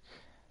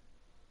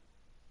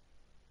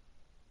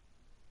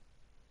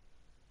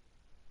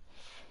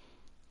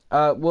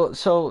work. Well,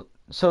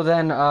 so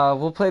then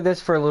we'll play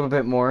this for a little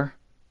bit more.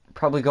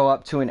 Probably go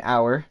up to an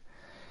hour.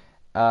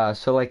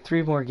 So like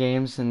 3 more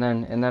games, and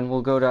then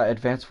we'll go to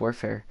Advanced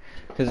Warfare,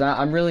 because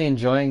I'm really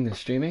enjoying the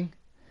streaming.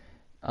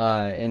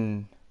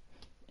 And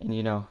and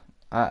you know,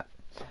 I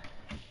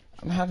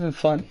I'm having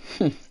fun.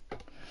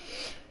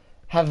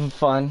 Having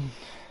fun.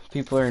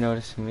 People are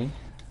noticing me.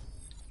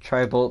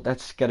 Tri-bolt,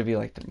 that's gotta be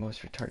like the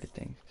most retarded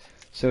thing.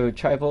 So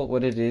tri-bolt,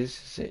 what it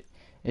is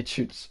it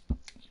shoots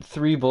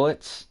 3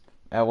 bullets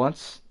at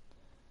once.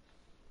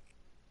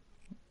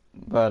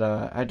 But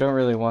I don't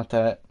really want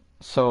that.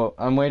 So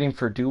I'm waiting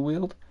for dual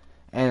wield,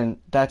 and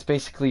that's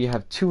basically you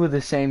have 2 of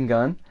the same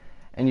gun,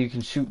 and you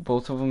can shoot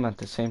both of them at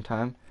the same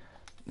time.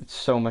 It's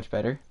so much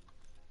better.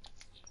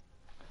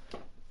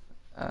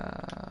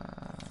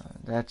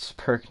 That's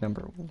perk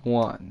number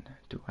 1.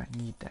 Do I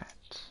need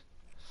that?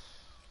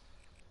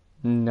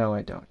 No,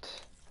 I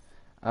don't.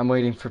 I'm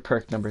waiting for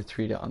perk number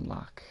 3 to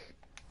unlock.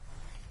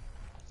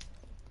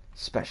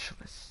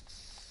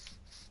 Specialists.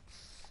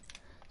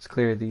 Let's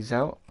clear these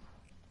out.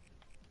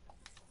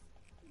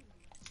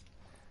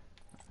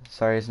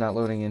 Sorry, it's not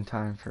loading in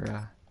time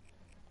for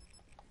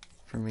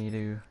me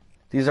to...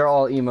 These are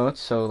all emotes,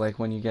 so like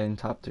when you get in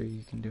top 3,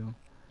 you can do them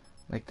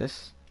like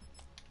this.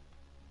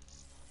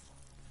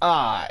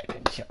 Ah, I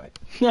didn't show it.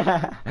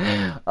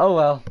 Oh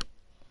well.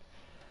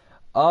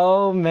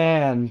 Oh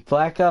man,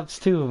 Black Ops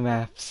 2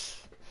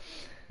 maps.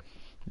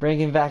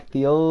 Bringing back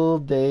the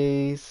old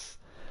days.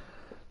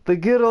 The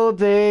good old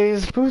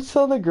days. Boots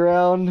on the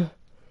ground.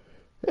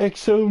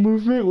 Exo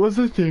movement was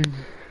a thing.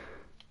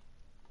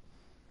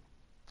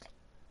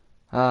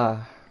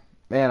 Man,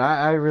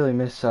 I really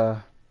miss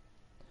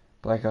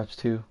Black Ops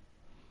 2.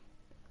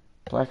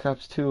 Black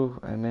Ops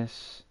 2 I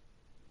miss.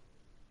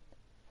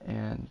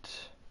 And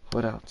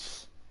what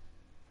else?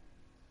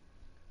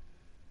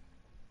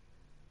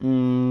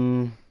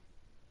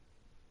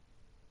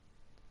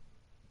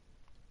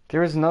 There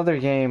was another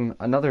game,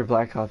 another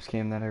Black Ops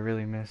game that I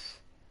really miss.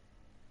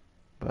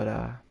 But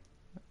I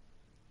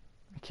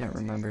can't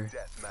remember.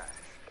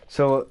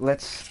 So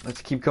let's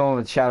keep going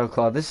with Shadow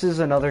Claw. This is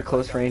another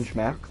close range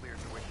map.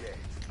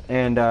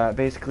 And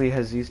basically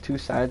has these 2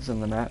 sides on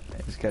the map.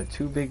 It's got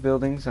 2 big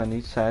buildings on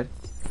each side.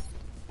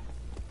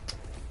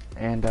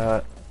 And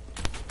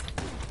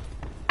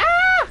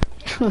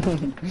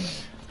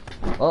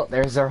well,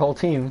 there's our whole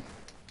team.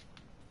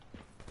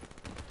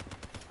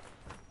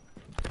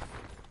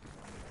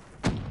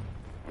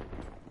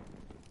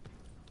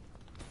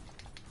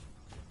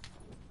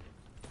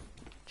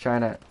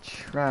 Trying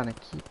to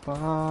keep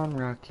on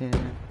rocking.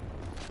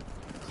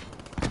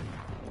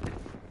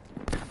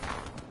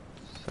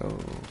 So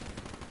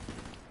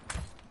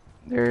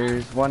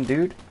there's one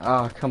dude.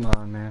 Oh, come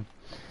on, man.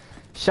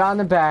 Shot in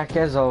the back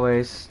as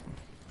always.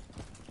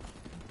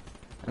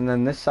 And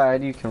then this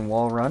side you can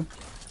wall run.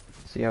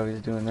 See how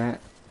he's doing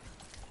that.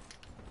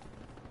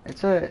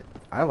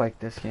 I like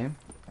this game.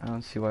 I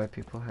don't see why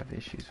people have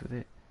issues with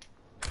it.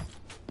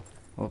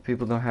 Well,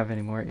 people don't have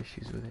any more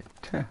issues with it.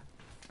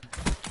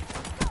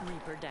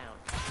 Reaper down.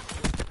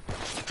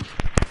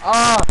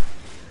 Ah!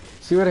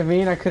 See what I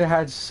mean? I could have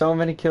had so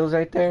many kills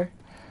right there.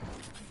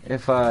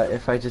 If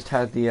I just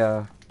had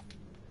the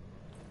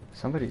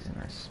somebody's in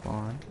our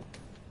spawn.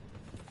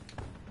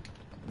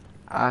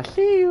 I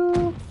see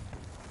you.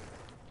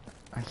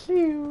 I see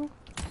you.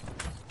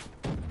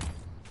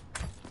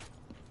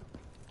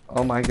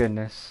 Oh my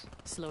goodness.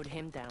 Slowed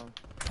him down.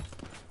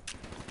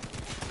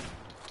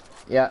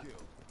 Yeah.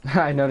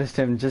 I noticed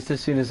him just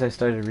as soon as I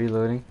started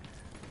reloading.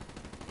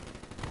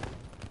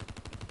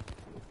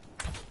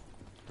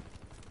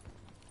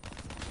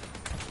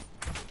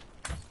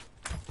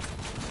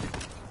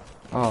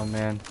 Oh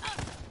man.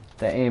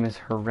 The aim is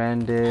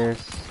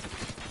horrendous.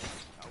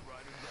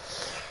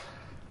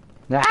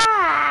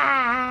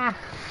 Ah!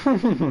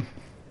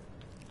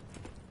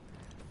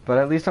 But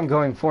at least I'm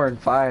going 4 and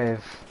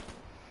 5.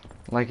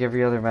 Like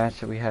every other match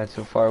that we had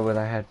so far, when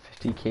I had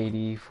 50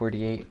 KD,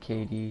 48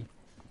 KD.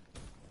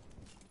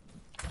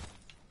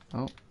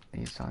 Oh,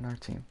 he's on our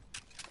team.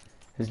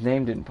 His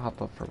name didn't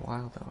pop up for a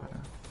while though.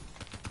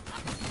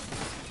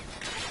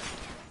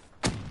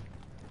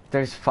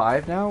 There's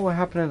 5 now? What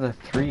happened to the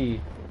 3?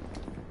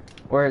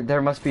 Or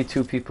there must be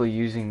 2 people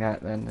using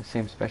that then, the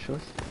same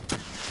specialist?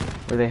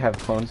 Where they have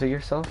clones of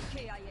yourself?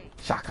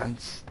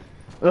 Shotguns.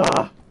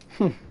 Ugh!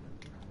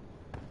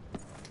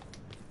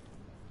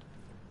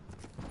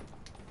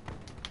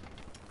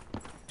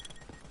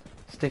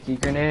 Sticky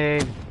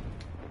grenade.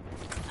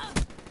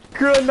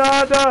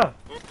 Granada!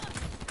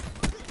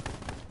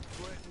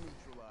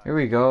 Here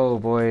we go,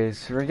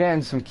 boys. We're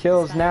getting some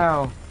kills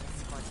now.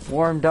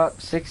 Warmed up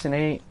 6 and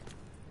 8.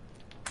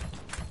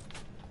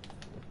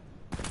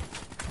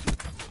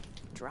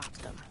 Drop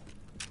them.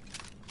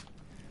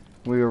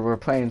 We're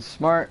playing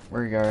smart.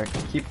 We're gonna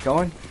keep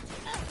going.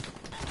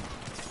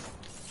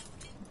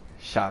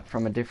 Shot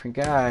from a different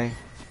guy.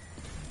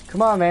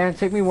 Come on, man.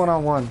 Take me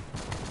one-on-one.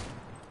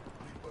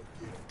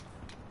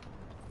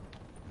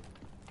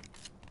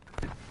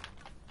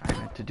 I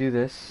meant to do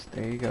this.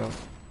 There you go.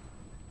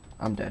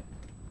 I'm dead.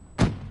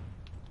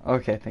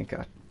 Okay, thank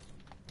God.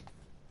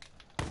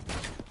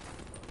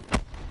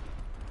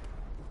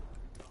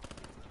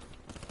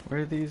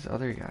 Where are these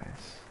other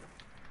guys?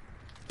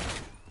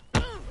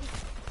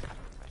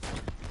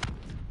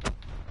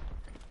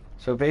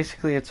 So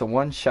basically it's a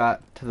one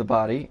shot to the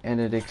body and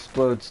it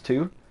explodes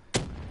too.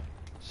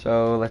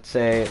 So let's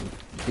say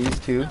these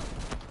two.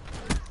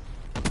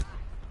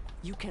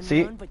 You can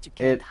See, run, but you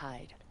can't it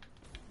hide.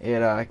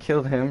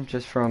 killed him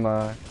just from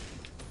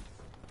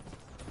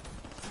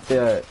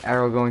the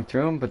arrow going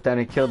through him, but then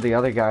it killed the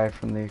other guy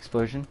from the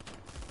explosion.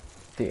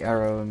 The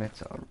arrow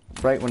emits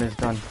right when it's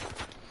done.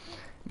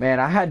 Man,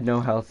 I had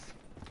no health.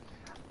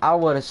 I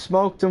would have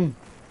smoked him.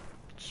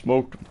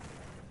 Smoked him.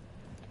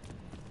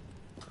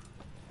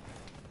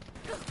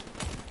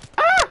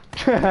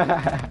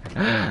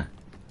 Ah!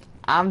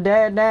 I'm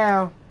dead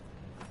now.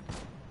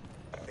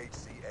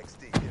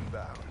 HCXD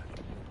inbound.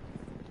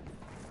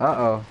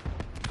 Uh-oh.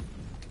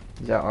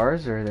 Is that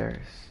ours or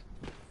theirs?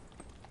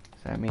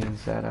 That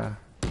means that,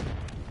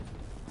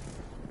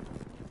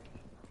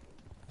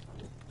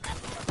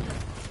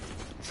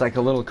 it's like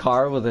a little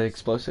car with an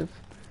explosive.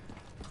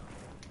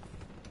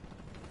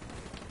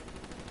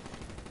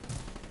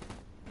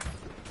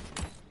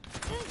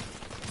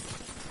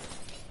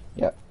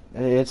 Yep.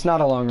 It's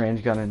not a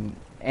long-range gun in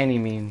any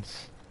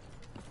means.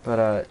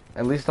 But,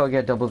 at least I'll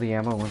get double the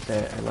ammo once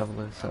I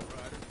level this up.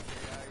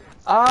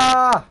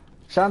 Ah!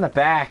 Shot in the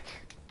back.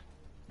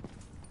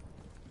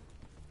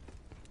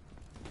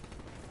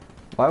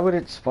 Why would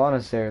it spawn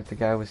us there if the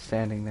guy was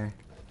standing there?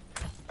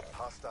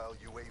 Hostile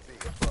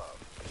UAV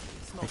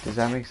above. Like, does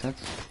that make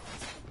sense?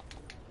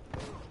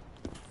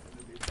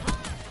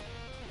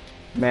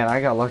 Man,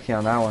 I got lucky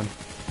on that one.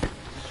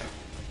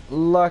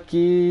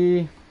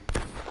 Lucky.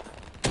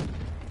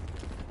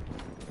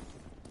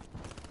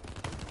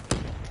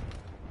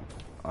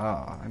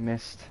 Oh, I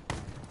missed.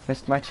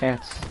 Missed my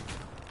chance.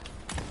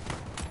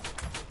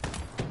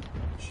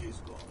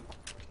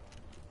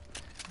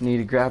 Need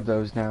to grab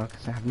those now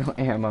because I have no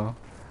ammo.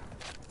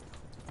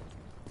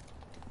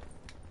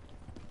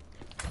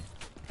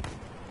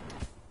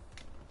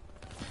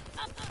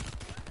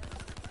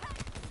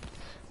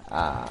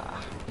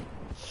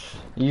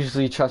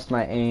 Usually trust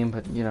my aim,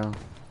 but you know,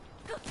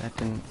 that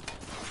didn't.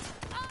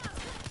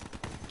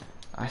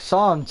 I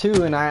saw him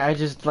too, and I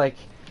just like,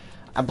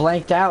 I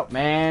blanked out,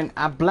 man.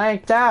 I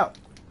blanked out.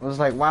 I was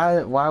like,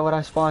 why would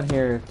I spawn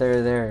here if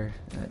they're there?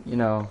 You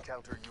know,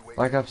 Counter UAV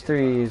Black Ops 3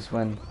 inbound. is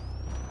when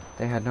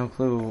they had no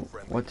clue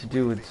what to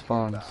do with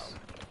spawns.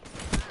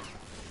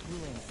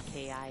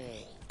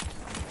 KIA.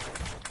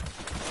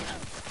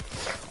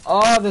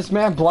 Oh, this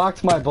man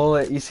blocked my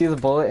bullet. You see the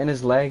bullet in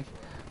his leg?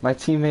 My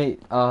teammate,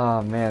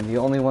 oh man, the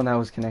only one that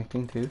was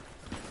connecting to.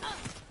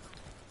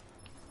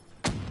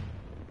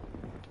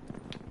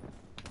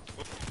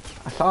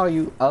 I saw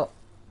you. Oh,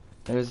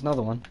 there's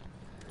another one.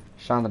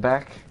 Shot in the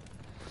back.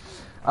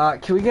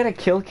 Can we get a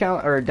kill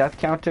count or a death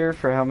counter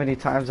for how many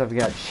times I've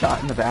got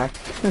shot in the back?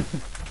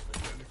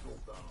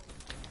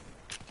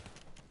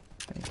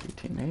 Thank you,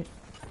 teammate.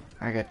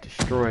 I got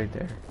destroyed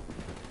there.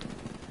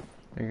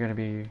 They're gonna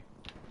be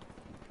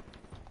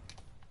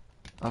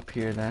up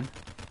here then.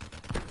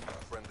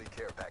 Friendly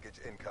care package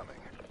incoming.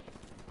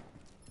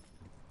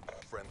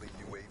 Friendly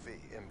UAV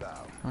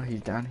inbound. Oh,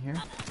 he's down here.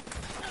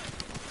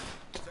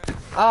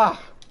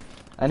 Ah!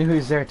 I knew he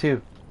was there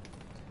too.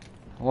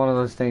 One of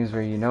those things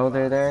where you know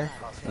they're there,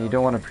 and you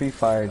don't want to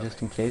pre-fire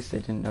just in case they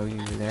didn't know you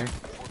were there.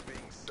 We're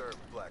being served,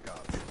 Black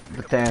Ops.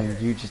 But then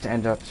you just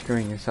end up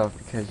screwing yourself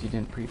because you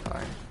didn't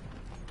pre-fire.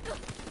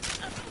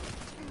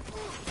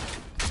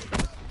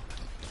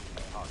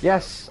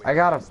 Yes, I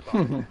got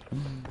him.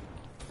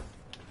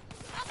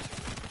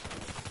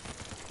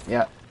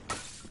 Yeah.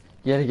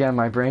 Yet again,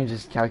 my brain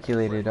just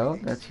calculated, oh,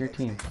 that's your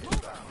team.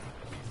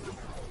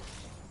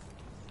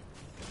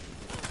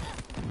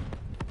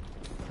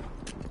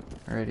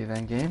 Alrighty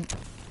then, game.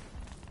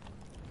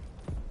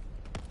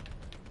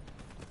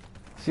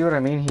 See what I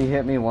mean? He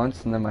hit me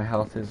once and then my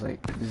health is like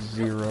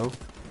 0.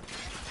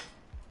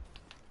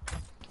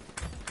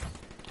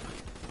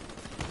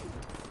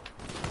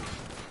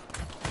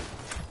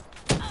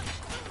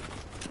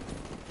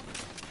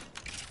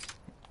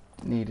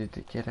 Needed to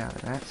get out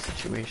of that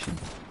situation.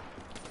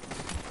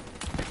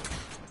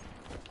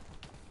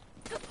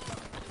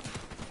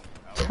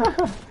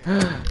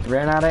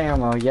 Ran out of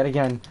ammo yet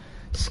again.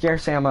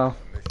 Scarce ammo.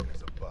 Mission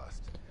is a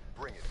bust.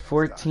 Bring it.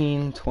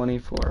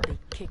 14-24. They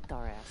kicked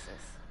our asses.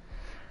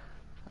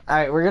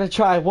 Alright, we're gonna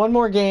try one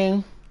more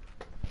game.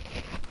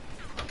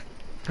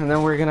 And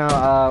then we're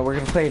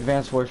gonna play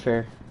Advanced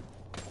Warfare.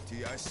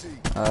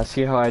 TIC.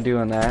 See how I do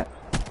on that.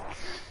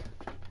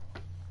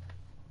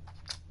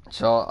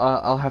 So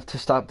I'll have to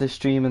stop this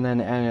stream and then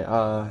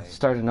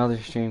start another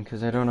stream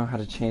because I don't know how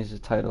to change the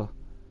title.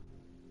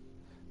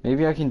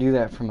 Maybe I can do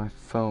that from my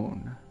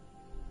phone.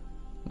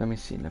 Let me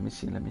see.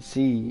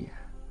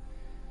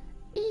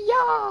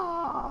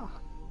 Yeah.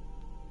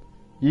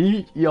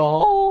 Yeet,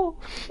 y'all.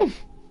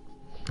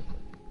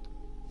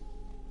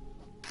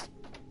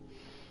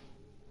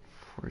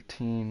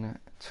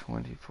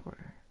 14-24.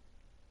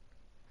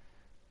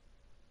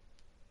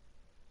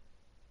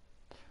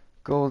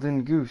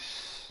 Golden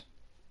Goose.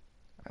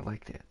 I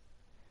liked it.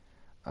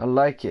 I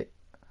like it.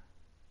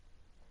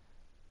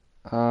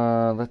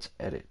 Let's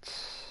edit.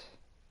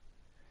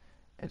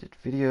 Edit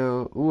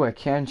video. Ooh, I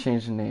can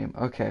change the name.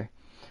 Okay.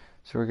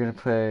 So we're gonna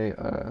play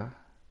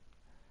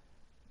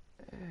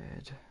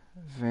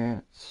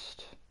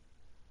Advanced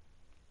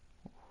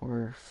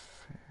Warfare.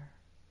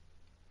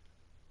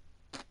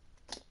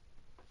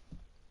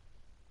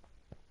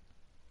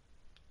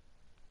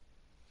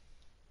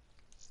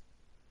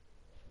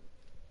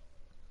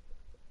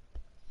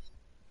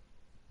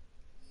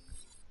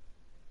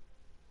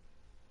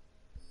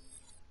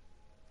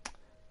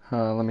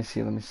 Let me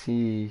see, let me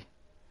see.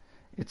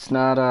 It's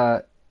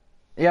not,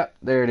 yep,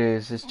 there it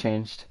is. It's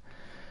changed.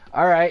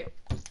 Alright,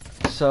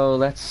 so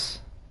let's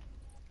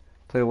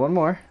play one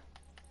more.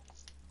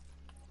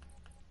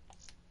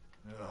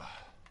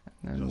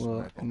 And then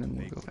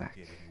we'll go back.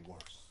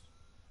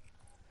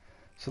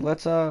 So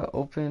let's,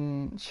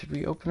 should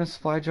we open a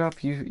supply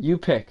drop? You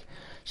pick.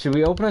 Should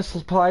we open a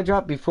supply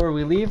drop before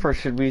we leave, or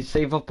should we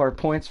save up our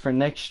points for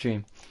next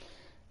stream?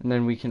 And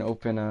then we can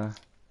open,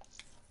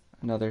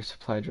 another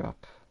supply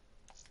drop.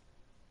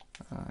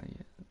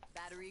 Yeah.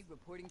 Battery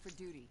reporting for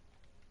duty.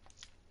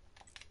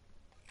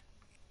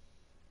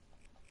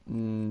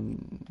 No.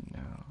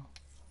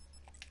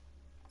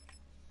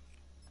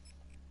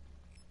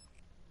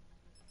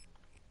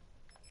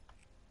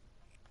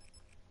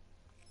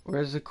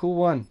 Where's the cool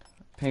one?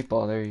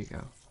 Paintball, there you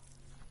go.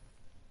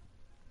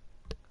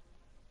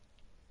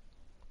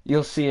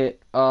 You'll see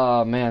it.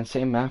 Oh man,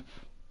 same map.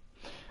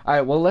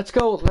 Alright, well let's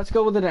go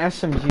with an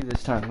SMG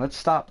this time. Let's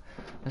stop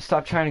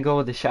trying to go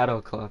with the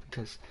Shadow Club,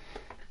 because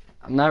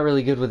I'm not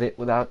really good with it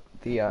without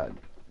the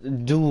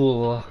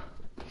dual.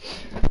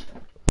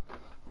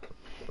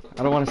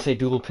 I don't want to say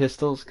dual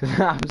pistols because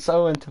I'm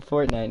so into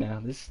Fortnite now.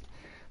 This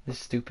is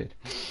stupid.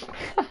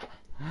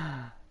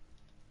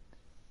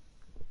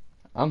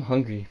 I'm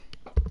hungry.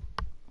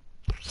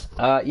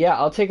 Yeah,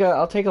 I'll take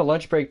a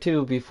lunch break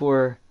too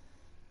before.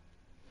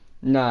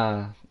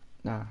 Nah.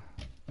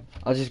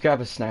 I'll just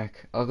grab a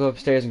snack. I'll go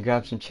upstairs and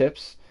grab some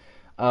chips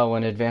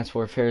when Advanced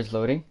Warfare is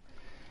loading,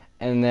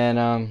 and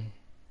then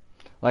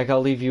like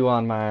I'll leave you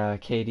on my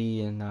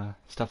KD and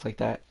stuff like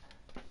that.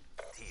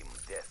 Team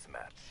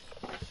deathmatch.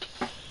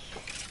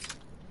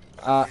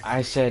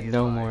 I said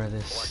no more of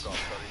this.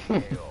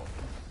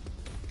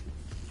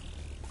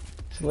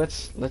 So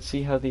let's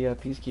see how the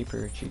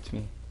Peacekeeper treats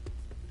me.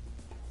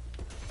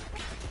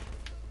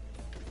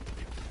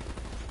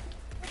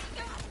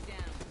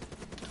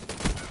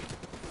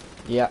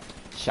 Yep,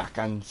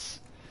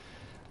 shotguns.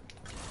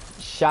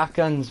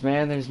 Shotguns,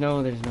 man. There's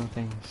no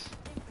things.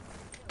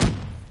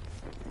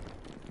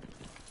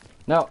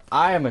 No,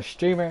 I am a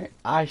streamer.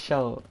 I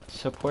shall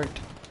support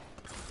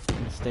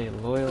and stay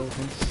loyal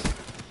to this.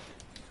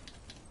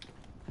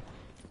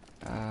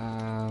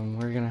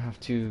 We're gonna have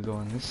to go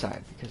on this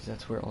side because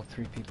that's where all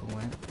three people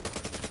went.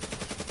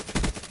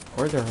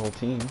 Or their whole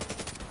team.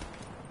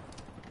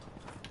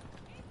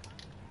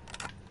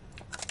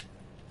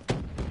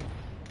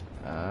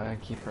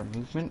 Keep our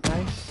movement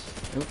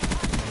nice. Oop,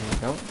 there you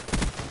go.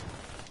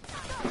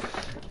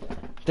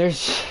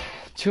 There's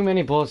too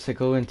many bullets that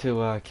go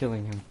into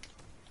killing him.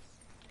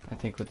 I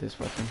think with this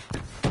weapon.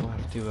 We'll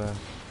have to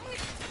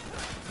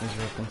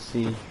measure up and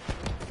see.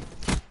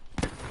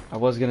 I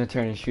was gonna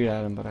turn and shoot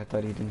at him, but I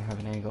thought he didn't have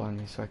an angle on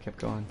me, so I kept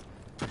going.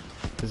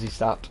 Because he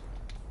stopped.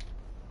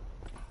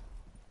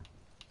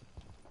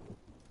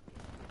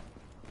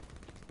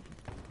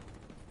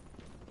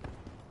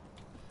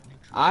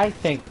 I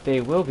think they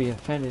will be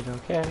offended,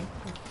 okay?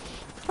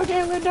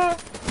 Okay, Linda!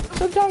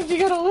 Sometimes you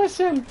gotta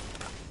listen!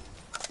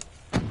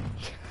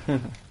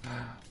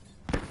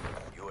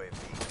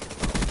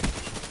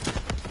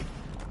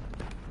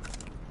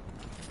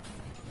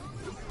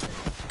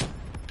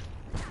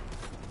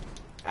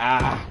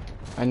 Ah!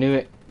 I knew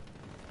it.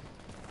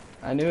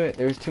 I knew it.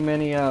 There's too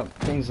many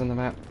things on the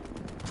map.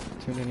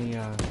 Too many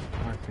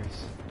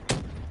markers.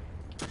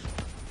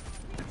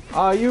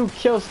 Oh, you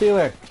kill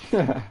stealer!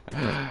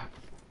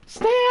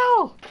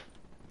 Steal!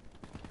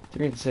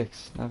 3 and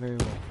 6, not very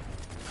well.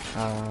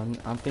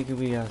 I'm thinking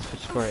we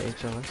switch to our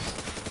HLS.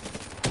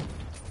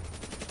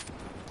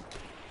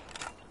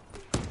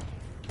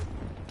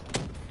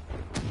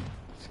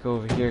 Let's go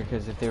over here,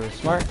 because if they were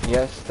smart,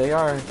 yes, they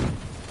are.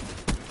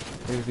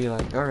 They would be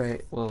like,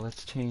 alright, well,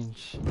 let's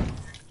change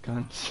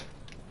guns.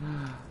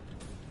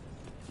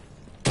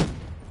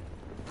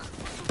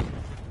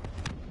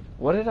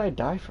 What did I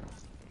die from?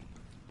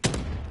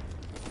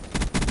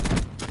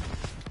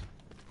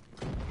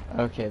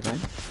 Okay, then.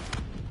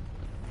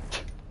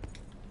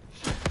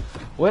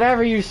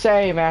 Whatever you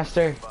say,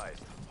 master.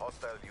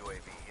 Hostile UAV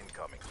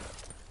incoming.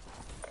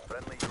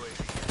 Friendly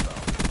UAV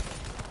inbound.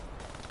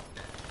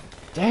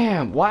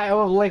 Damn, why?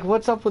 Oh, like,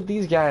 what's up with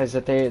these guys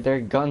that their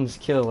guns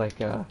kill like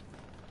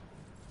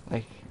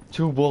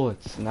 2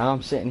 bullets? Now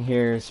I'm sitting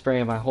here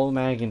spraying my whole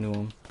mag into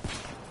them.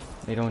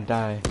 They don't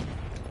die.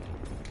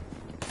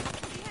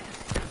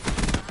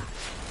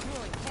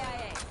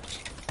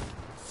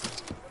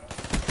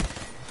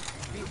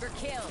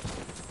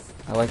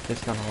 I like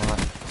this gun a lot.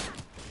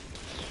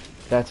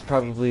 That's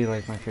probably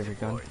like my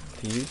favorite gun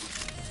to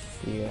use.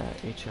 the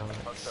Hostile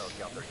HLX,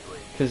 counter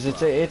UAV. because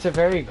it's a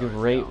very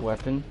great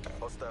weapon.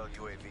 Hostile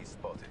UAV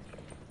spotted.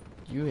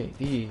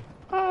 UAV.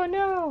 Oh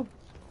no!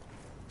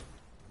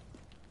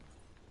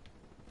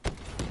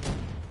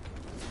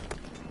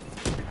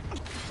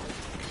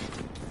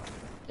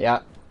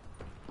 Yeah.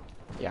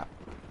 Yeah.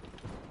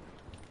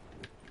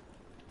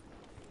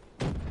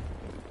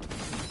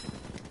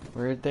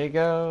 Where'd they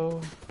go?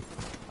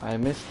 I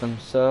missed them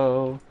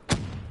so.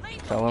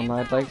 Tell them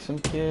I'd like some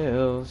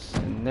kills,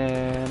 and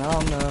then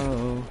I'll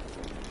know.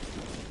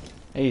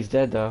 Hey, he's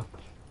dead though.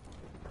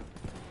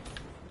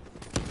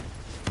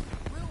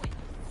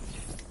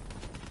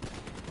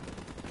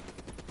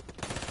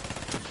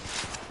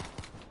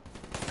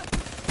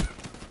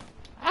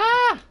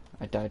 Ah!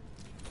 I died.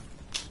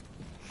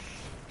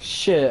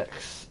 Shit.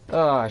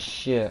 Oh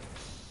shit.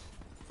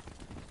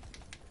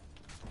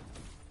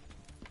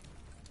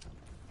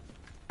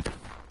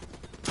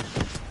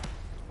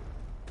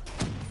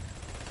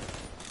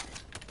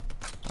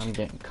 I'm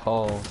getting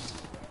calls.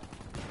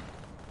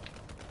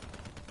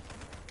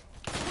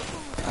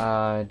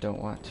 I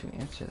don't want to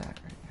answer that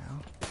right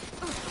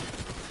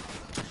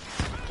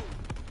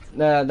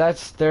now.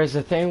 There's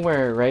a thing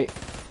where, right,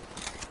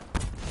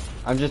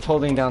 I'm just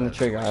holding down the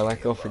trigger. I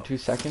let go for 2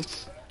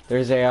 seconds.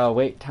 There's a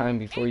wait time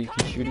before you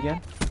can shoot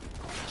again.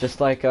 Just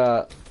like,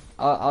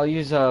 I'll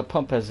use a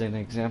pump as an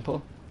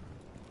example.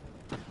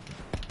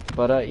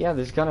 But yeah,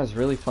 this gun is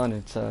really fun.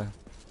 It's a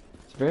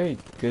very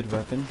good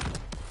weapon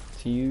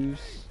to use.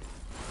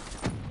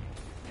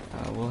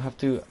 We'll have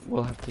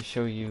to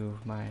show you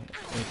my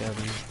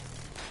AW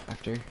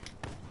after.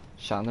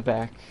 Shot in the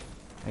back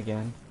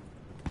again.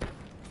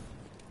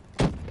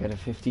 Got a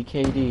 50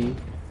 KD.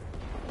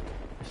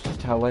 That's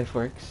just how life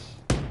works,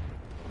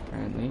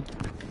 apparently.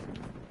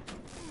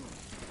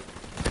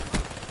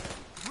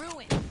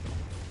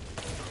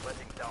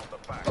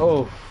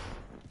 Oh.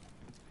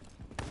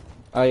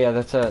 Oh yeah,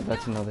 that's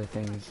another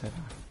thing is that.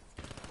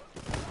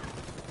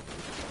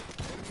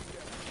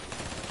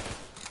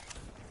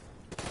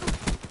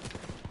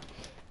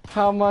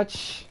 How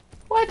much?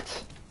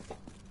 What?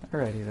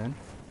 Alrighty then.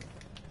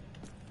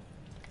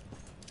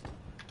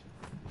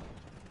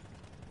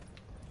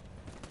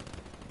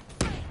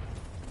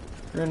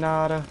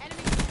 Granada.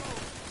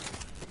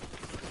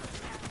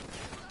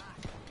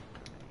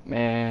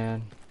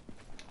 Man.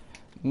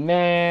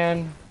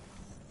 Man.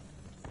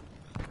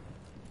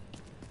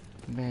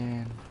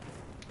 Man.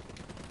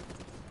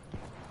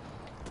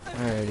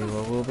 Alrighty,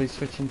 well we'll be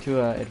switching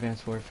to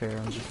Advanced Warfare.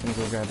 I'm just gonna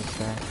go grab a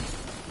snack.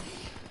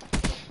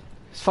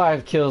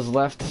 5 kills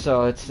left,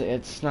 so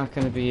it's not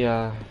gonna be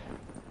a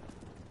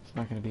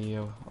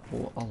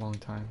long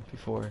time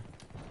before I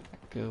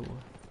go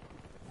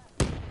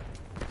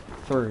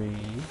 3.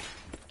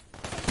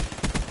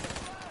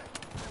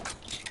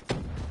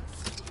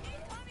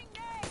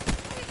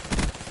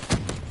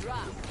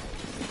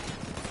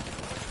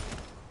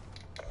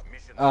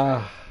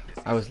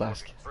 I was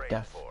last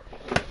death.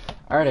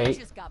 Alright.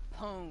 Just got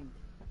pwned.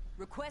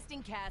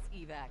 Requesting CAS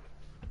evac.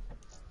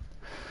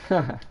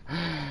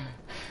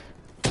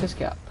 Just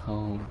got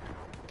pwned.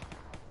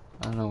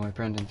 I don't know why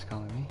Brendan's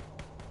calling me.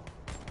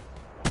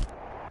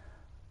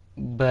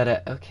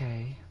 But,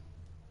 okay.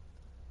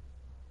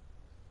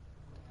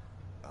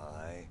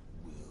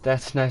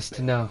 That's nice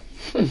to know.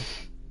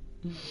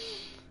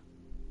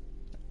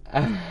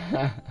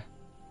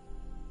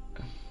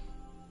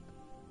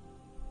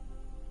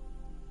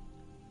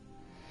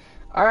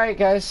 Alright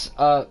guys,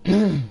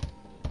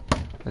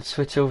 let's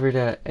switch over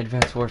to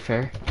Advanced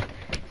Warfare.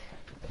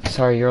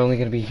 Sorry, you're only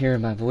going to be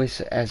hearing my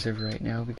voice as of right now.